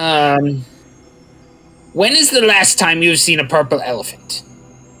 When is the last time you've seen a purple elephant?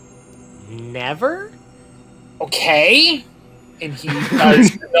 Never? Okay. And he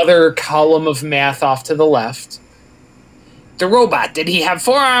does another column of math off to the left. The robot, did he have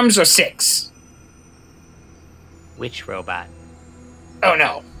 4 arms or 6? Which robot? Oh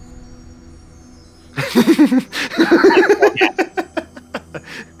no.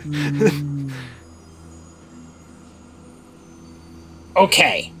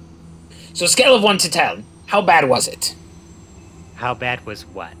 Okay. So scale of 1 to 10. How bad was it? How bad was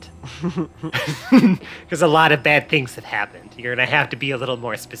what? Because a lot of bad things have happened. You're going to have to be a little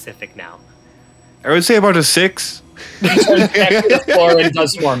more specific now. I would say about a 6. He turns back to the floor and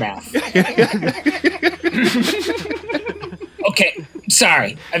does more math. Okay,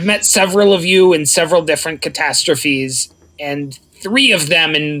 sorry. I've met several of you in several different catastrophes, and 3 of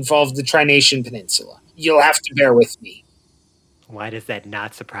them involved the Tri-Nation Peninsula. You'll have to bear with me. Why does that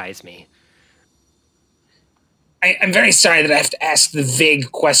not surprise me? I'm very sorry that I have to ask the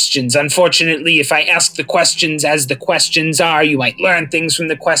vague questions. Unfortunately, if I ask the questions as the questions are, you might learn things from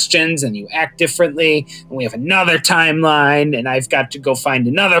the questions and you act differently. And we have another timeline, and I've got to go find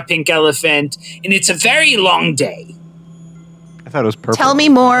another pink elephant, and it's a very long day. I thought it was purple. Tell me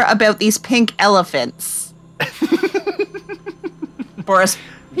more about these pink elephants. Boris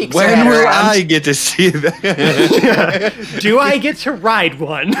peeks her When head will around. I get to see that? Do I get to ride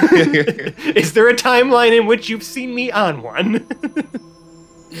one? Is there a timeline in which you've seen me on one?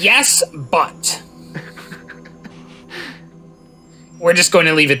 Yes, but. We're just going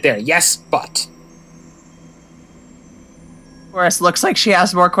to leave it there. Yes, but. Boris looks like she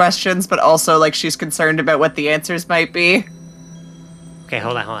has more questions, but also like she's concerned about what the answers might be. Okay,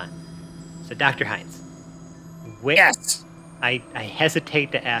 hold on. So, Dr. Hines, Yes. I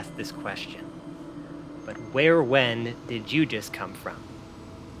hesitate to ask this question, but when did you just come from?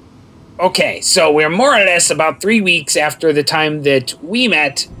 Okay, so we're more or less about 3 weeks after the time that we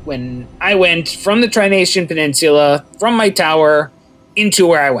met when I went from the Tri-Nation Peninsula, from my tower, into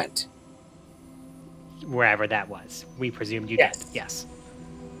where I went. Wherever that was. We presumed you Yes. did. Yes.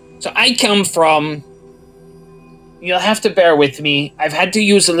 So I come from You'll have to bear with me. I've had to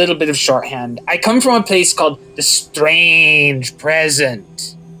use a little bit of shorthand. I come from a place called the Strange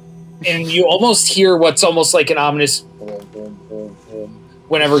Present. And you almost hear what's almost like an ominous boom, boom, boom, boom,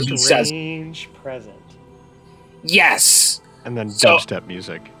 whenever he says, Strange present. yes. And then So- dubstep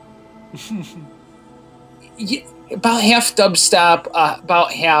music. Yeah, about half dubstep,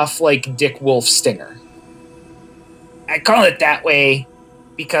 about half like Dick Wolf Stinger. I call it that way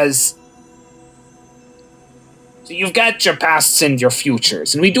because so you've got your pasts and your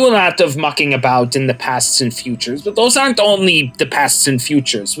futures, and we do a lot of mucking about in the pasts and futures, but those aren't only the pasts and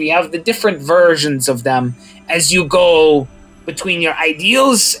futures. We have the different versions of them as you go between your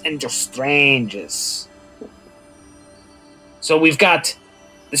ideals and your stranges. So we've got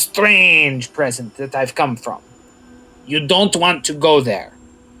the strange present that I've come from. You don't want to go there.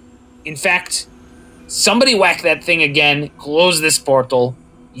 In fact, somebody whack that thing again, close this portal.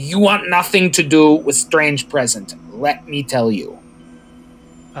 You want nothing to do with strange present. Let me tell you.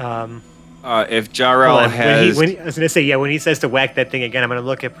 If Jarl Hold on. has, I was gonna say, when he says to whack that thing again, I'm gonna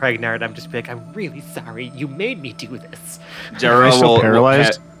look at Pregnard. I'm just be like, I'm really sorry. You made me do this. Jarl Am I still will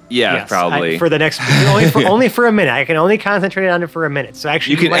paralyzed? yeah, Yes, probably. for the next only for a minute. I can only concentrate on it for a minute. So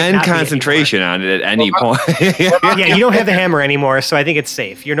actually, you can might end not be concentration on it at any point. anymore. Yeah, you don't have the hammer anymore, so I think it's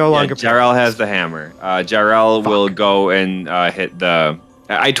safe. You're no longer. Jarl has the hammer. Jarl will go and hit the.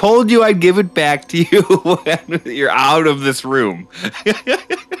 I told you I'd give it back to you when you're out of this room.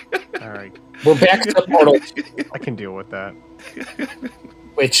 All right. We're back to the portal, I can deal with that.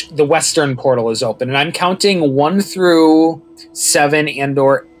 which the western portal is open, and I'm counting 1 through 7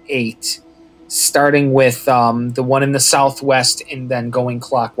 and/or 8, starting with the one in the southwest, and then going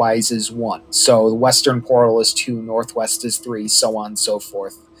clockwise is 1. So the western portal is 2, northwest is 3, so on and so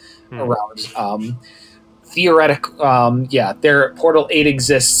forth around. Their portal 8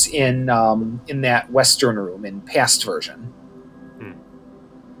 exists in that western room in past version.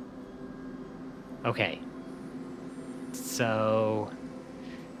 Okay. So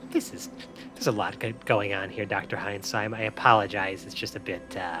there's a lot going on here, Dr. Heinsheim. I apologize. It's just a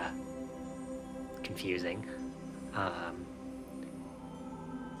bit confusing.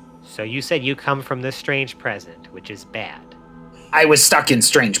 So you said you come from this strange present, which is bad. I was stuck in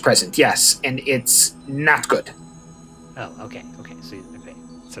strange present, yes, and it's not good. Oh, okay.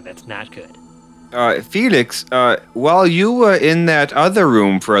 So that's not good. Felix, while you were in that other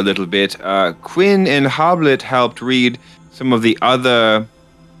room for a little bit, Quinn and Hoblet helped read some of the other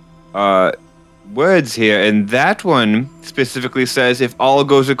words here, and that one specifically says, if all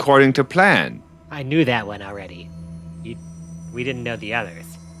goes according to plan. I knew that one already. We didn't know the others.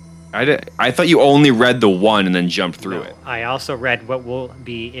 I thought you only read the one and then jumped through it. I also read what will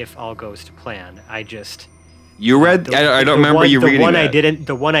be if all goes to plan. I just You read? I don't remember you reading the one that.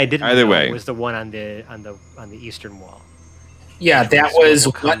 The one I didn't Either know way. was the one on the eastern wall. Yeah, Which that was was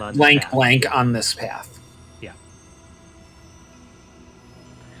what will come on this blank path. blank on this path. Yeah.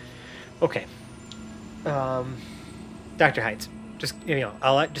 Okay. Dr. Heights, just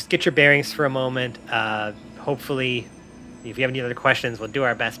I'll just get your bearings for a moment. Hopefully, if you have any other questions, we'll do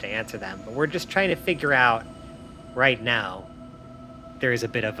our best to answer them. But we're just trying to figure out right now. There is a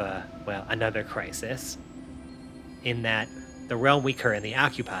bit of another crisis in that the realm we currently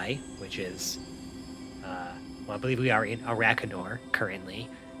occupy, which is, I believe we are in Arakanor currently,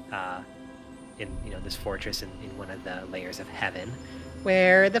 in this fortress in one of the layers of heaven,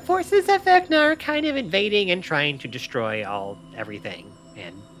 where the forces of Vecna are kind of invading and trying to destroy everything,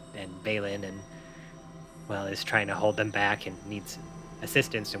 and Balin is trying to hold them back and needs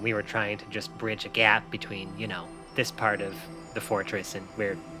assistance, and we were trying to just bridge a gap between this part of the fortress and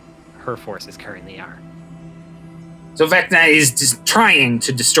where her forces currently are. So Vecna is just trying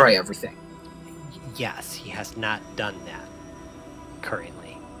to destroy everything. Yes, he has not done that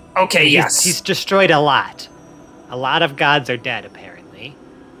currently. Okay, yes. He's destroyed a lot. A lot of gods are dead, apparently.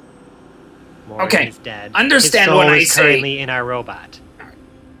 Mordin Okay, is dead. understand His soul what I is say. currently in our robot.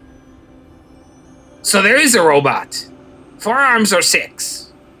 So there is a robot. 4 arms or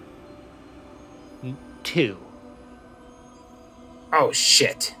 6? 2. Oh,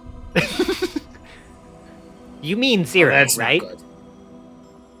 shit. You mean 0, That's not right? good.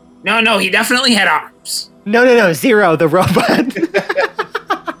 No, he definitely had arms. No, 0, the robot.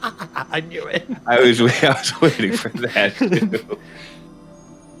 I knew it. I was waiting for that too.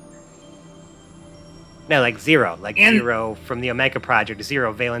 No, like 0. Like And- 0 from the Omega Project,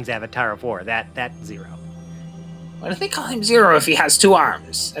 0, Valen's Avatar of War. That 0. Why do they call him 0 if he has 2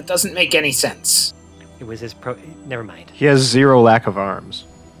 arms? That doesn't make any sense. It was his Never mind. He has 0 lack of arms.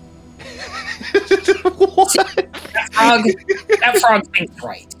 That frog thinks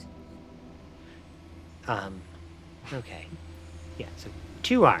right. Okay. Yeah, so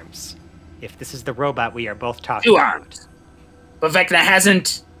 2 arms. If this is the robot we are both talking 2 about. arms. But Vecna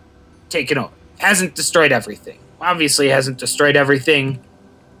hasn't taken over. Hasn't destroyed everything. Obviously hasn't destroyed everything.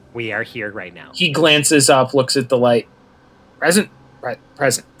 We are here right now. He glances up, looks at the light. Present?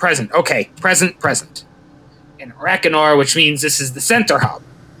 Present. Okay, present. In Rakanor, which means this is the center hub.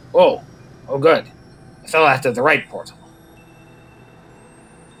 Oh good. I fell out of the right portal.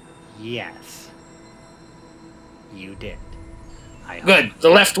 Yes. You did. I hope. Good. The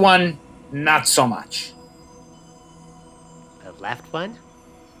left one, not so much. The left one?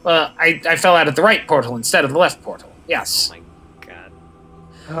 Well, I fell out of the right portal instead of the left portal. Yes. Oh my god.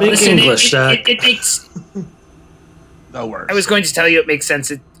 Big Listen, English, Doc. it makes... The worst. I was going to tell you it makes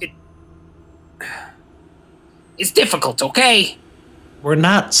sense. It's difficult, okay? We're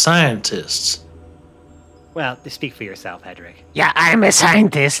not scientists. Well, speak for yourself, Hedrick. Yeah, I'm a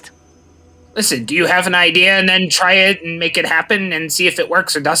scientist. Listen, do you have an idea and then try it and make it happen and see if it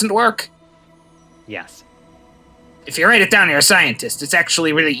works or doesn't work? Yes. If you write it down, you're a scientist. It's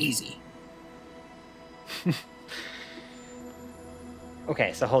actually really easy.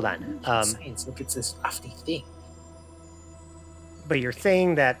 Okay, so hold on. Science, look, it's this lofty thing. But you're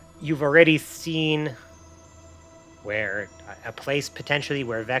saying that you've already seen where a place potentially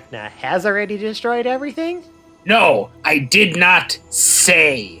where Vecna has already destroyed everything? No, I did not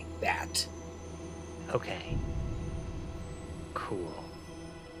say that. Okay. Cool.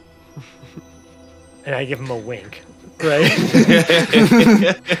 And I give him a wink. Right?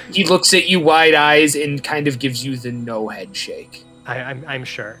 He looks at you wide eyes and kind of gives you the no head shake. I'm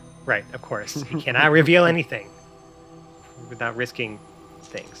sure. Right, of course. He cannot reveal anything without risking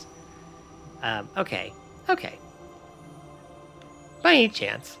things. Okay. By any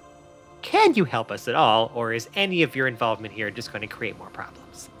chance, can you help us at all, or is any of your involvement here just going to create more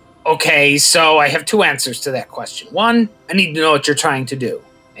problems? Okay, so I have 2 answers to that question. 1, I need to know what you're trying to do.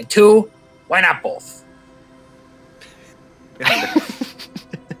 And 2, why not both? I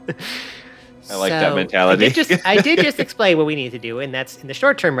like that mentality. I did just explain what we need to do, and that's in the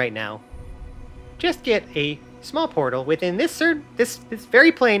short term right now. Just get a small portal within this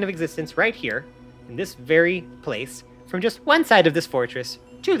very plane of existence right here, in this very place, from just one side of this fortress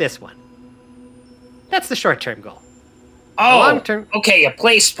to this one. That's the short-term goal. Oh, long-term. Okay, a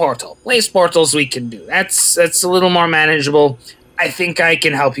place portal. Place portals we can do. That's a little more manageable. I think I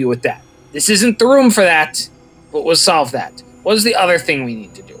can help you with that. This isn't the room for that, but we'll solve that. What is the other thing we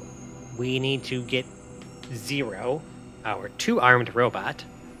need to do? We need to get Zero, our 2-armed robot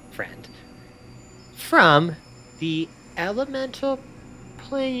friend, from the elemental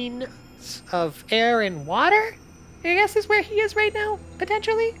plane of air and water, I guess is where he is right now,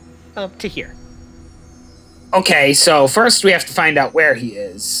 potentially, to here. Okay, so first we have to find out where he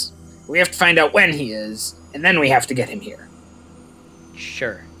is. We have to find out when he is, and then we have to get him here.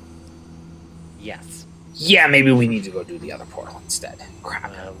 Sure. Yes. Yeah, maybe we need to go do the other portal instead.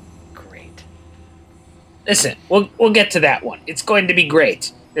 Crap. Great. Listen, we'll get to that one. It's going to be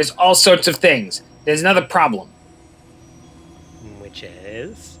great. There's all sorts of things. There's another problem. Which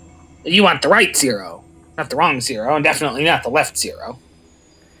is? You want the right Zero, not the wrong Zero, and definitely not the left Zero.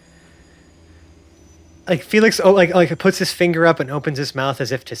 Like Felix, like puts his finger up and opens his mouth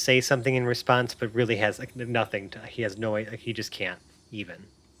as if to say something in response, but really has nothing. He has no. He just can't even.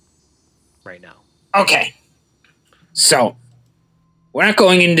 Right now. Okay. So, we're not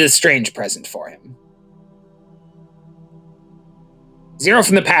going into the strange present for him. Zero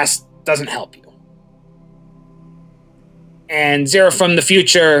from the past doesn't help you. And Zero from the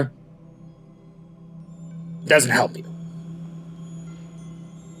future doesn't help you.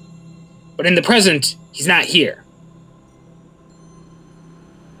 But in the present, he's not here.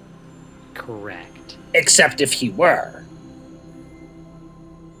 Correct. Except if he were.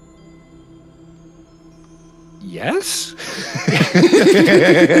 Yes?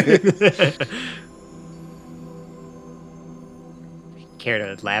 Care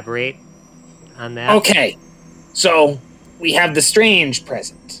to elaborate on that? Okay. So, we have the strange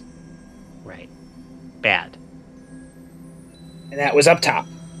present. Right. Bad. And that was up top.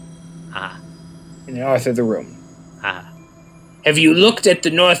 Ah. In the north of the room. Ah. Have you looked at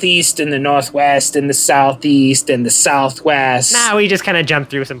the northeast and the northwest and the southeast and the southwest? Nah, we just kind of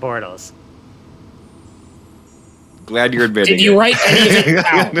jumped through some portals. Glad you're admitting Did you it. write any of it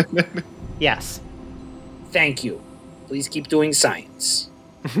down? Yes. Thank you. Please keep doing science.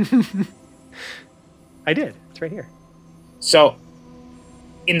 I did. It's right here. So,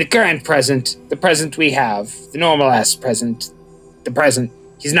 in the current present, the present we have, the normal-ass present, the present,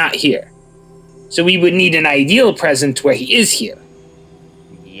 he's not here. So we would need an ideal present where he is here.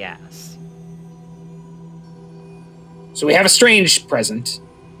 Yes. So we have a strange present.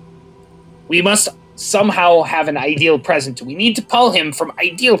 We must somehow have an ideal present. We need to pull him from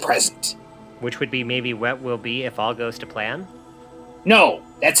ideal present. Which would be maybe what will be if all goes to plan? No,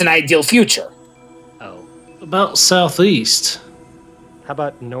 that's an ideal future. Oh. About southeast. How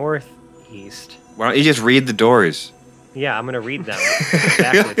about northeast? Why don't you just read the doors? Yeah, I'm going to read them.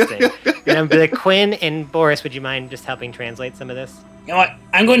 Backwards thing. And I'm like, Quinn and Boris, would you mind just helping translate some of this? You know what?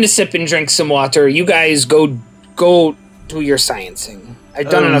 I'm going to sip and drink some water. You guys go do your sciencing. I've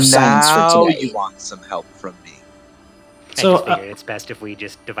done enough science Now for today. you want some help from me. So, I So, just figured it's best if we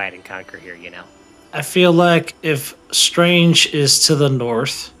just divide and conquer here, you know? I feel like if Strange is to the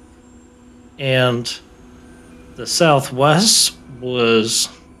north and the southwest was.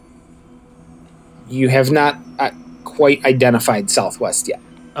 You have not quite identified southwest yet.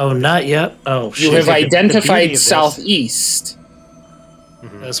 Oh, not yet? Oh, You shit. have the beauty of identified this- southeast.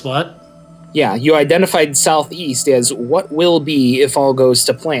 That's what? Yeah, you identified southeast as what will be if all goes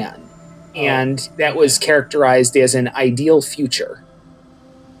to plan. And that was characterized as an ideal future.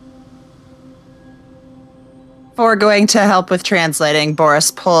 Before going to help with translating, Boris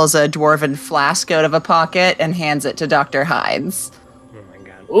pulls a dwarven flask out of a pocket and hands it to Dr. Hines. Oh my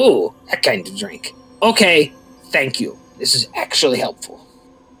god. Ooh, that kind of drink. Okay, thank you. This is actually helpful.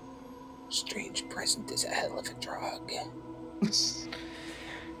 Strange present is a hell of a drug.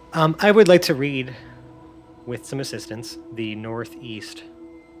 I would like to read, with some assistance, the northeast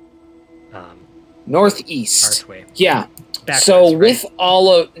Northeast. archway. Yeah. Backwards, So right? with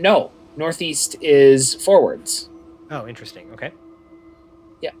all of northeast is forwards. Oh, interesting. Okay.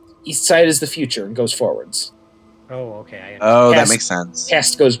 East side is the future and goes forwards. Oh, okay. I understand. Oh, Yes. that makes sense.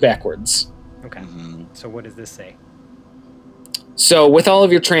 Past goes backwards. Okay. Mhm. So what does this say? So with all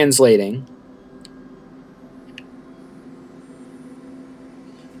of your translating,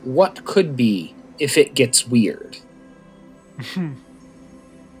 what could be if it gets weird?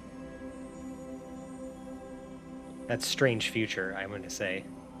 That's strange future, I'm going to say.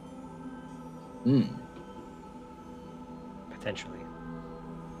 Hmm. Potentially.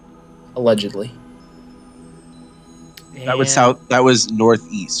 Allegedly. That was And south. That was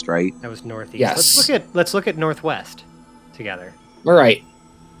northeast, right? That was northeast. Yes. Let's look at northwest together, All right.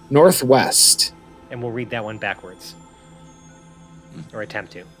 Northwest. and we'll read that one backwards, or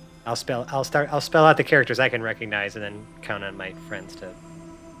attempt to. I'll spell out the characters I can recognize, and then count on my friends to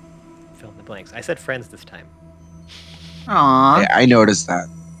fill in the blanks. I said friends this time. Aww, I noticed that.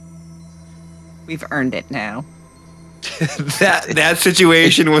 we've earned it now. that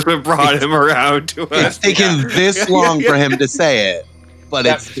situation was what brought him around to us. It's taken this long for him to say it, but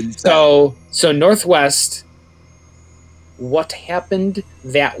Yep. it's been said. So Northwest. What happened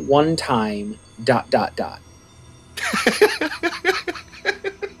that one time? ...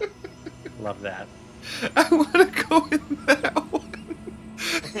 Love that. I want to go in that one.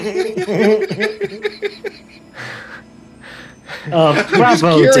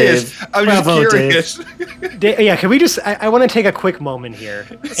 Bravo, Curious. Dave. I'm Bravo, just curious. Yeah, can we just? I want to take a quick moment here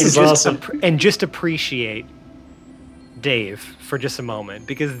and is just awesome. and just appreciate Dave for just a moment,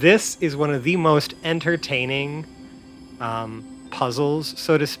 because this is one of the most entertaining puzzles,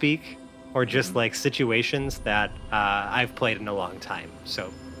 so to speak, or just like situations that I've played in a long time.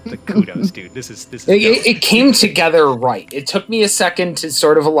 So, kudos, dude. This is dope. It came together right. It took me a second to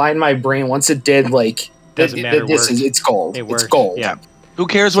sort of align my brain. Once it did, like Doesn't matter, it's gold. It It's worked. gold. Yeah. Who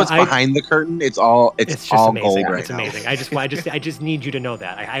cares So what's behind the curtain? It's all It's all just gold amazing. right It's now. amazing. I just need you to know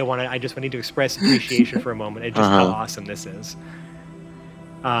that. I just need to express appreciation for a moment at just how awesome this is.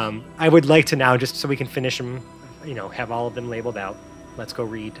 I would like to now, just so we can finish them, have all of them labeled out. Let's go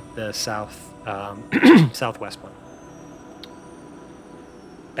read the southwest one.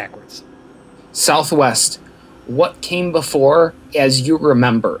 Backwards. Southwest. What came before as you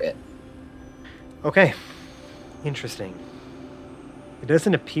remember it? Okay. Interesting. It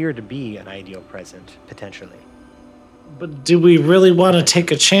doesn't appear to be an ideal present, potentially. But do we really want to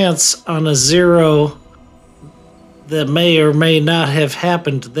take a chance on a zero that may or may not have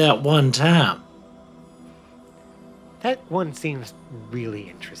happened that one time? That one seems really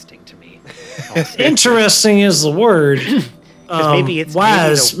interesting to me. Interesting is the word. 'Cause maybe it's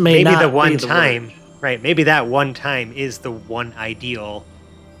wise maybe may not the one be the time, word. right? Maybe that one time is the one ideal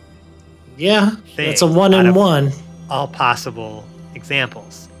Yeah, thing. it's a one out and of one. all possible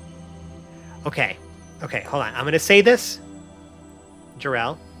examples. Okay, hold on. I'm going to say this,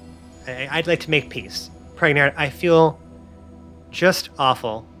 Jarrell. I'd like to make peace. Pregnant, I feel just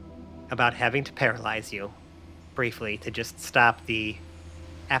awful about having to paralyze you briefly to just stop the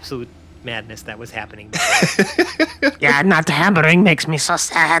absolute madness that was happening before. Yeah, not hammering makes me so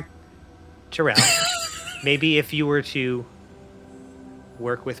sad. Jarrell, maybe if you were to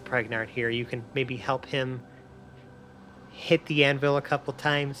work with Pregnart here, you can maybe help him hit the anvil a couple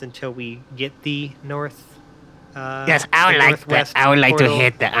times until we get the north. Yes, I would the like northwest that. I would like to portal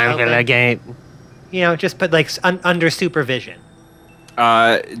hit the anvil open. again. You know, just put like under supervision.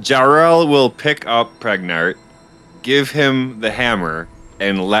 Jarrell will pick up Pregnart, give him the hammer,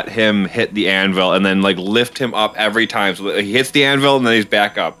 and let him hit the anvil, and then like lift him up every time. So he hits the anvil, and then he's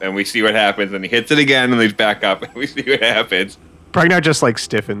back up, and we see what happens. And he hits it again, and he's back up, and we see what happens. Pregnart just like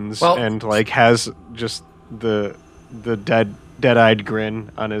stiffens and like has just the dead-eyed grin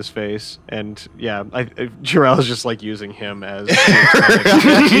on his face, and yeah, Jarrell is just like using him as.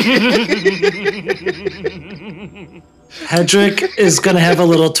 Hedrick is going to have a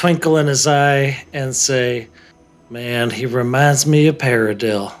little twinkle in his eye and say, "Man, he reminds me of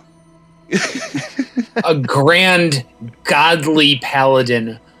Paradil." A grand, godly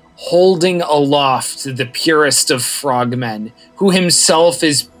paladin holding aloft the purest of frogmen, who himself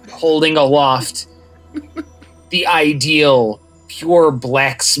is holding aloft the ideal, pure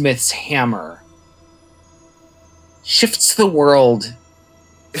blacksmith's hammer, shifts the world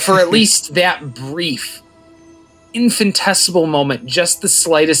for at least that brief, infinitesimal moment, just the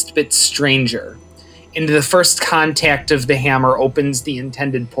slightest bit stranger. And the first contact of the hammer opens the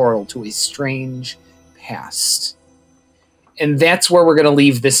intended portal to a strange past. And that's where we're going to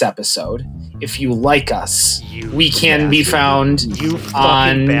leave this episode. If you like us, we can be found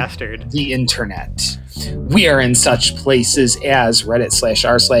on the internet. We are in such places as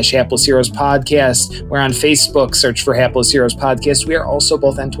Reddit/r/Hapless Heroes Podcast. We're on Facebook, search for Hapless Heroes Podcast. We are also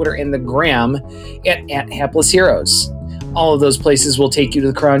both on Twitter and the Gram at Hapless Heroes. All of those places will take you to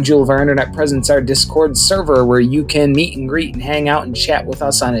the crown jewel of our internet presence, our Discord server, where you can meet and greet and hang out and chat with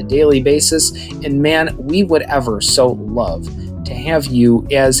us on a daily basis. And man, we would ever so love to have you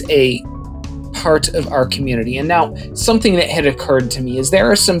as a part of our community. And now, something that had occurred to me is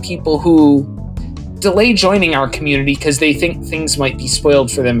there are some people who delay joining our community because they think things might be spoiled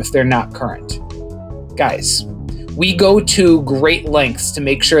for them if they're not current. Guys, we go to great lengths to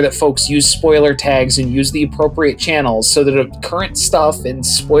make sure that folks use spoiler tags and use the appropriate channels so that current stuff and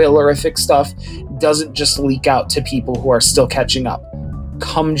spoilerific stuff doesn't just leak out to people who are still catching up.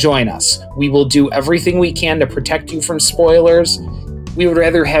 Come join us. We will do everything we can to protect you from spoilers. We would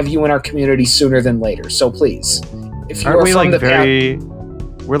rather have you in our community sooner than later. So please, if you Aren't are we from like the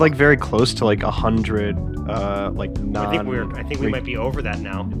we're like very close to like 100 like non. I think we might be over that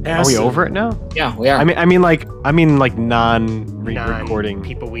now. Are we over it now? Yeah, we are. I mean like non-recording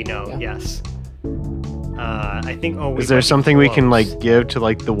people we know. Yes. I think. Is there something we can like give to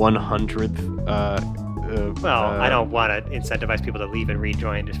like the 100th? I don't want to incentivize people to leave and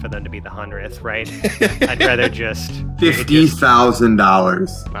rejoin just for them to be the 100th, right? I'd rather just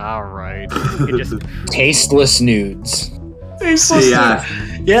 $50,000. All right. Just tasteless nudes. Tasteless Yeah.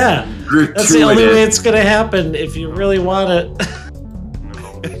 nudes. Yeah. That's the only way it's going to happen if you really want it.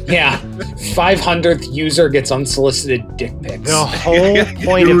 Yeah. 500th user gets unsolicited dick pics. The whole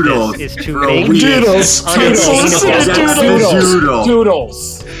point of this is to make doodles.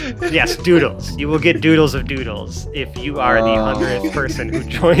 Doodles. Yes, doodles. You will get doodles of doodles if you are the 100th person who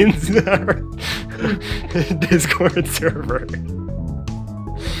joins our Discord server.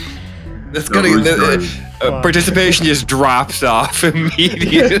 That's gonna participation just drops off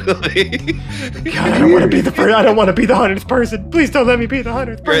immediately. God, I don't want to be the 100th person. Please don't let me be the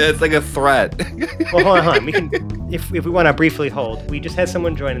 100th person. It's like a threat. Well, hold on. We can, if we want to briefly hold. We just had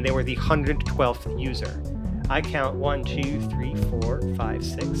someone join, and they were the 112th user. I count 1, 2, 3, 4, 5,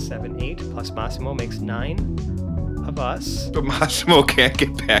 6, 7, 8. Plus Massimo makes 9 of us. But Massimo can't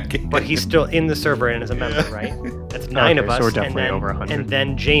get back in. But he's still in the server and is a member, right? That's 9 of us. So we're definitely over 100. And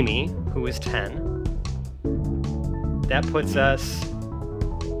then Jamie, who is 10. That puts us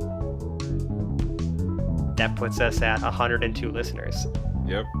at 102 listeners.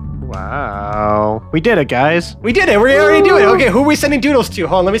 Yep. Wow. We did it, guys. We did it. We already do it. Okay, who are we sending doodles to?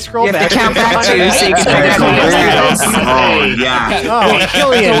 Hold on, let me scroll You have back. to count back to so you can Oh, yeah. Oh,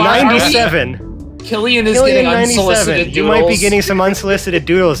 Killian, 97. Killian is Killian, getting unsolicited 97. doodles. You might be getting some unsolicited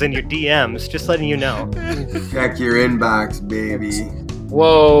doodles in your DMs, just letting you know. Check your inbox, baby.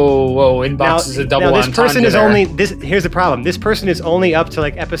 Whoa, inbox is a double now this entendre person is there. only here's the problem. This person is only up to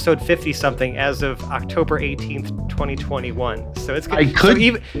like episode 50 something as of October 18th, 2021. So it's gonna,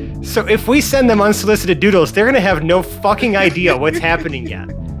 so if we send them unsolicited doodles, they're gonna have no fucking idea what's happening yet.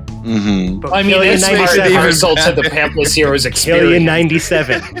 Mm-hmm. I mean, Killian that's part of the 97 results of the Pampless Heroes experience. Killian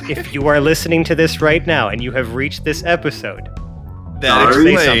 97. If you are listening to this right now and you have reached this episode, That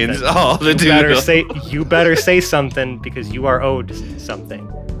explains all the doodles. You better say something because you are owed something.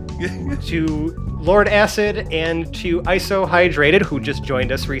 to Lord Acid and to ISO Hydrated, who just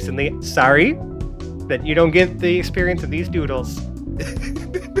joined us recently. Sorry that you don't get the experience of these doodles.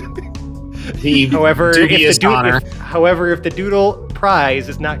 However, if the doodle prize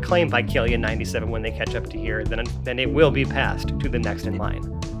is not claimed by Killian97 when they catch up to here, then it will be passed to the next in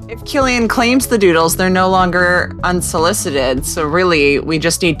line. If Killian claims the doodles, they're no longer unsolicited. So really, we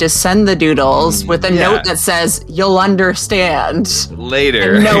just need to send the doodles with a note that says, "You'll understand."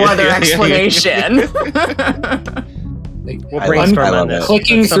 Later. And no other explanation. We'll brainstorm on this.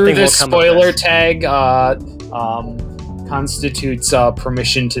 Clicking Something through will this come of spoiler this. tag constitutes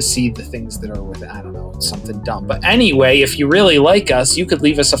permission to see the things that are with it. I don't know, it's something dumb. But anyway, if you really like us, you could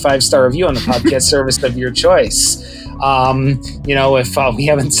leave us a 5-star review on the podcast service of your choice. If we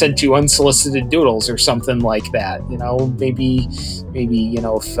haven't sent you unsolicited doodles or something like that, maybe,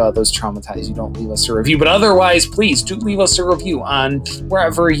 if those traumatize you, don't leave us a review. But otherwise, please do leave us a review on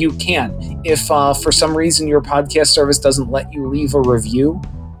wherever you can. If for some reason your podcast service doesn't let you leave a review,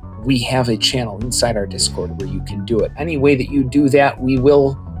 we have a channel inside our Discord where you can do it. Any way that you do that, we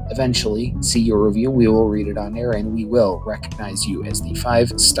will eventually see your review. We will read it on air, and we will recognize you as the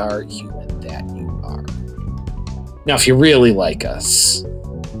 5-star human that you are. Now, if you really like us,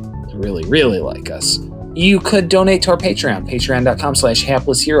 you could donate to our Patreon,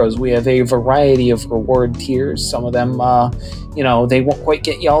 patreon.com/haplessheroes. We have a variety of reward tiers. Some of them, they won't quite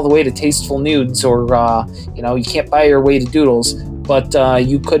get you all the way to tasteful nudes, or, you can't buy your way to doodles, but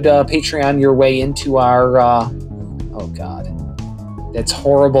you could Patreon your way into our, oh God, that's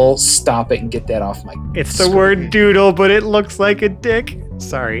horrible. Stop it and get that off my It's the screen. word doodle, but it looks like a dick.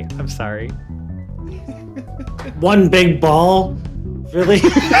 Sorry, I'm sorry. One big ball? Really?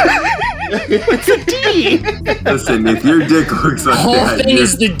 It's a D! Listen, if your dick looks The like whole that, thing you're-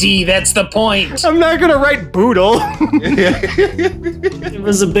 is the D, that's the point. I'm not gonna write boodle. It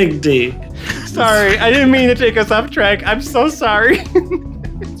was a big D. Sorry, I didn't mean to take us off track. I'm so sorry.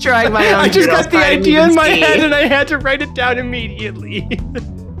 Trying my own I just doodles, got the but I didn't idea even in my see. head and I had to write it down immediately.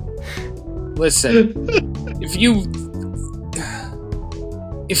 Listen, if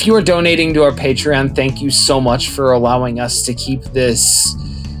you are donating to our Patreon, thank you so much for allowing us to keep this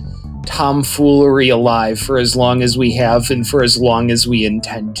tomfoolery alive for as long as we have and for as long as we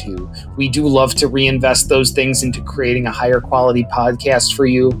intend to. We do love to reinvest those things into creating a higher quality podcast for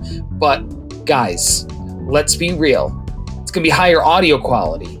you. But guys, let's be real. It's going to be higher audio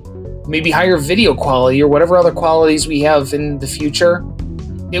quality, maybe higher video quality, or whatever other qualities we have in the future.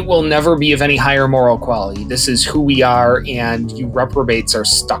 It will never be of any higher moral quality. This is who we are, and you reprobates are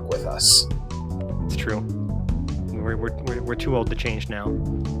stuck with us. It's true. We're too old to change now.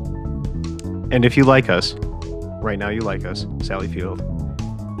 And if you like us, right now you like us, Sally Field,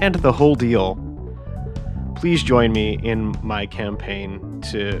 and the whole deal, please join me in my campaign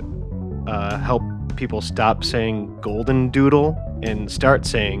to help people stop saying golden doodle and start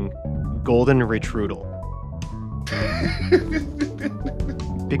saying golden retrudel.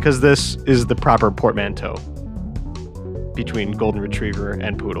 Because this is the proper portmanteau between golden retriever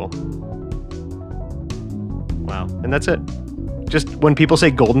and poodle. Wow. And that's it. Just when people say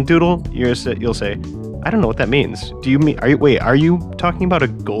golden doodle, you'll say, I don't know what that means. Do you mean, are you talking about a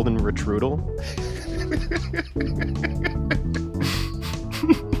golden retrudel?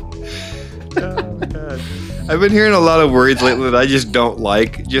 Oh, God. I've been hearing a lot of words lately that I just don't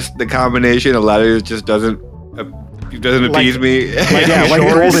like. Just the combination of letters just doesn't appease me. Like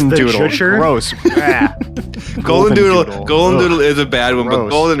golden the doodle. churcher? Gross. Ah. Golden doodle. Golden Ugh. doodle is a bad one, but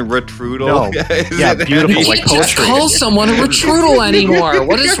Gross. golden retrudel. No. is Yeah, it beautiful, any- like You can't just poetry. call someone a retrudel anymore.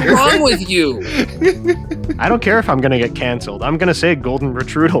 What is wrong with you? I don't care if I'm gonna get canceled. I'm gonna say golden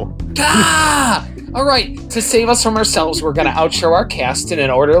retrudel. Ah! All right. To save us from ourselves, we're gonna outro our cast in an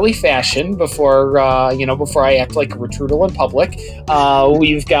orderly fashion before I act like a retrudel in public.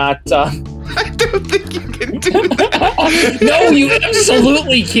 We've got. I don't think you can do that. No, you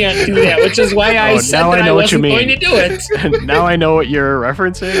absolutely can't do that. Which is why I said now that I know I what you wasn't mean. going to do it. And now I know what you're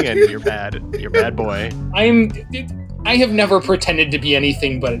referencing, and you're bad. You're a bad boy. I have never pretended to be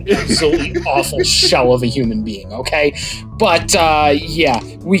anything but an absolutely awful shell of a human being, okay? But,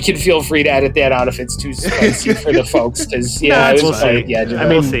 we can feel free to edit that out if it's too spicy for the folks, because, I was we'll right at see. the edge of I it.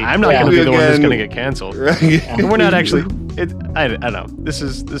 mean, see. I'm not Yeah. gonna be the one who's Again. gonna get canceled. Right. And we're not actually. I don't know. This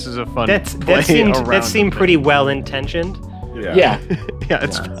is a fun. That play seemed around pretty well intentioned. Yeah, Yeah,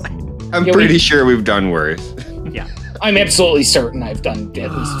 it's fine. I'm Yeah, pretty sure we've done worse. I'm absolutely certain I've done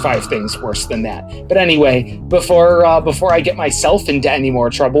at least 5 things worse than that. But anyway, before I get myself into any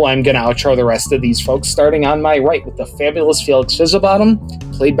more trouble, I'm going to outro the rest of these folks, starting on my right with the fabulous Felix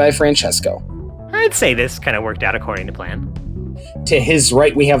Fizzlebottom, played by Francesco. I'd say this kind of worked out according to plan. To his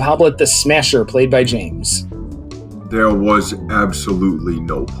right, we have Hoblet the Smasher, played by James. There was absolutely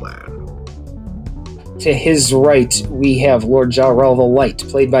no plan. To his right, we have Lord Jarrell the Light,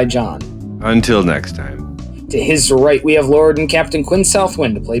 played by John. Until next time. To his right, we have Lord and Captain Quinn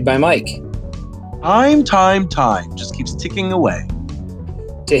Southwind, played by Mike. Time just keeps ticking away.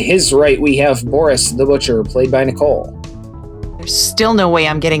 To his right, we have Boris the Butcher, played by Nicole. There's still no way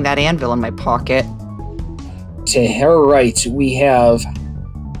I'm getting that anvil in my pocket. To her right, we have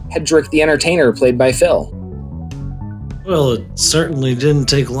Hedrick the Entertainer, played by Phil. Well, it certainly didn't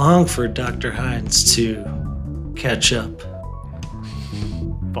take long for Dr. Hines to catch up.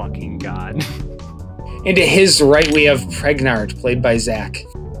 Fucking God. And to his right, we have Pregnard, played by Zach.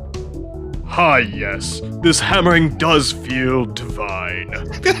 Hi, yes. This hammering does feel divine.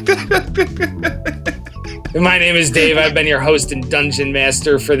 My name is Dave. I've been your host and dungeon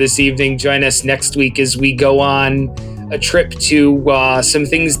master for this evening. Join us next week as we go on a trip to some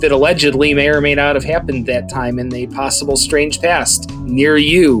things that allegedly may or may not have happened that time in the possible strange past near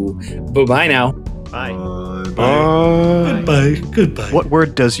you. Bye-bye now. Bye. Goodbye. What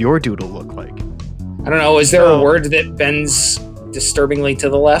word does your doodle look like? I don't know. Is there a word that bends disturbingly to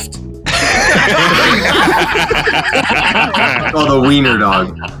the left? Oh, the wiener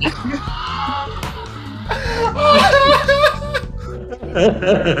dog.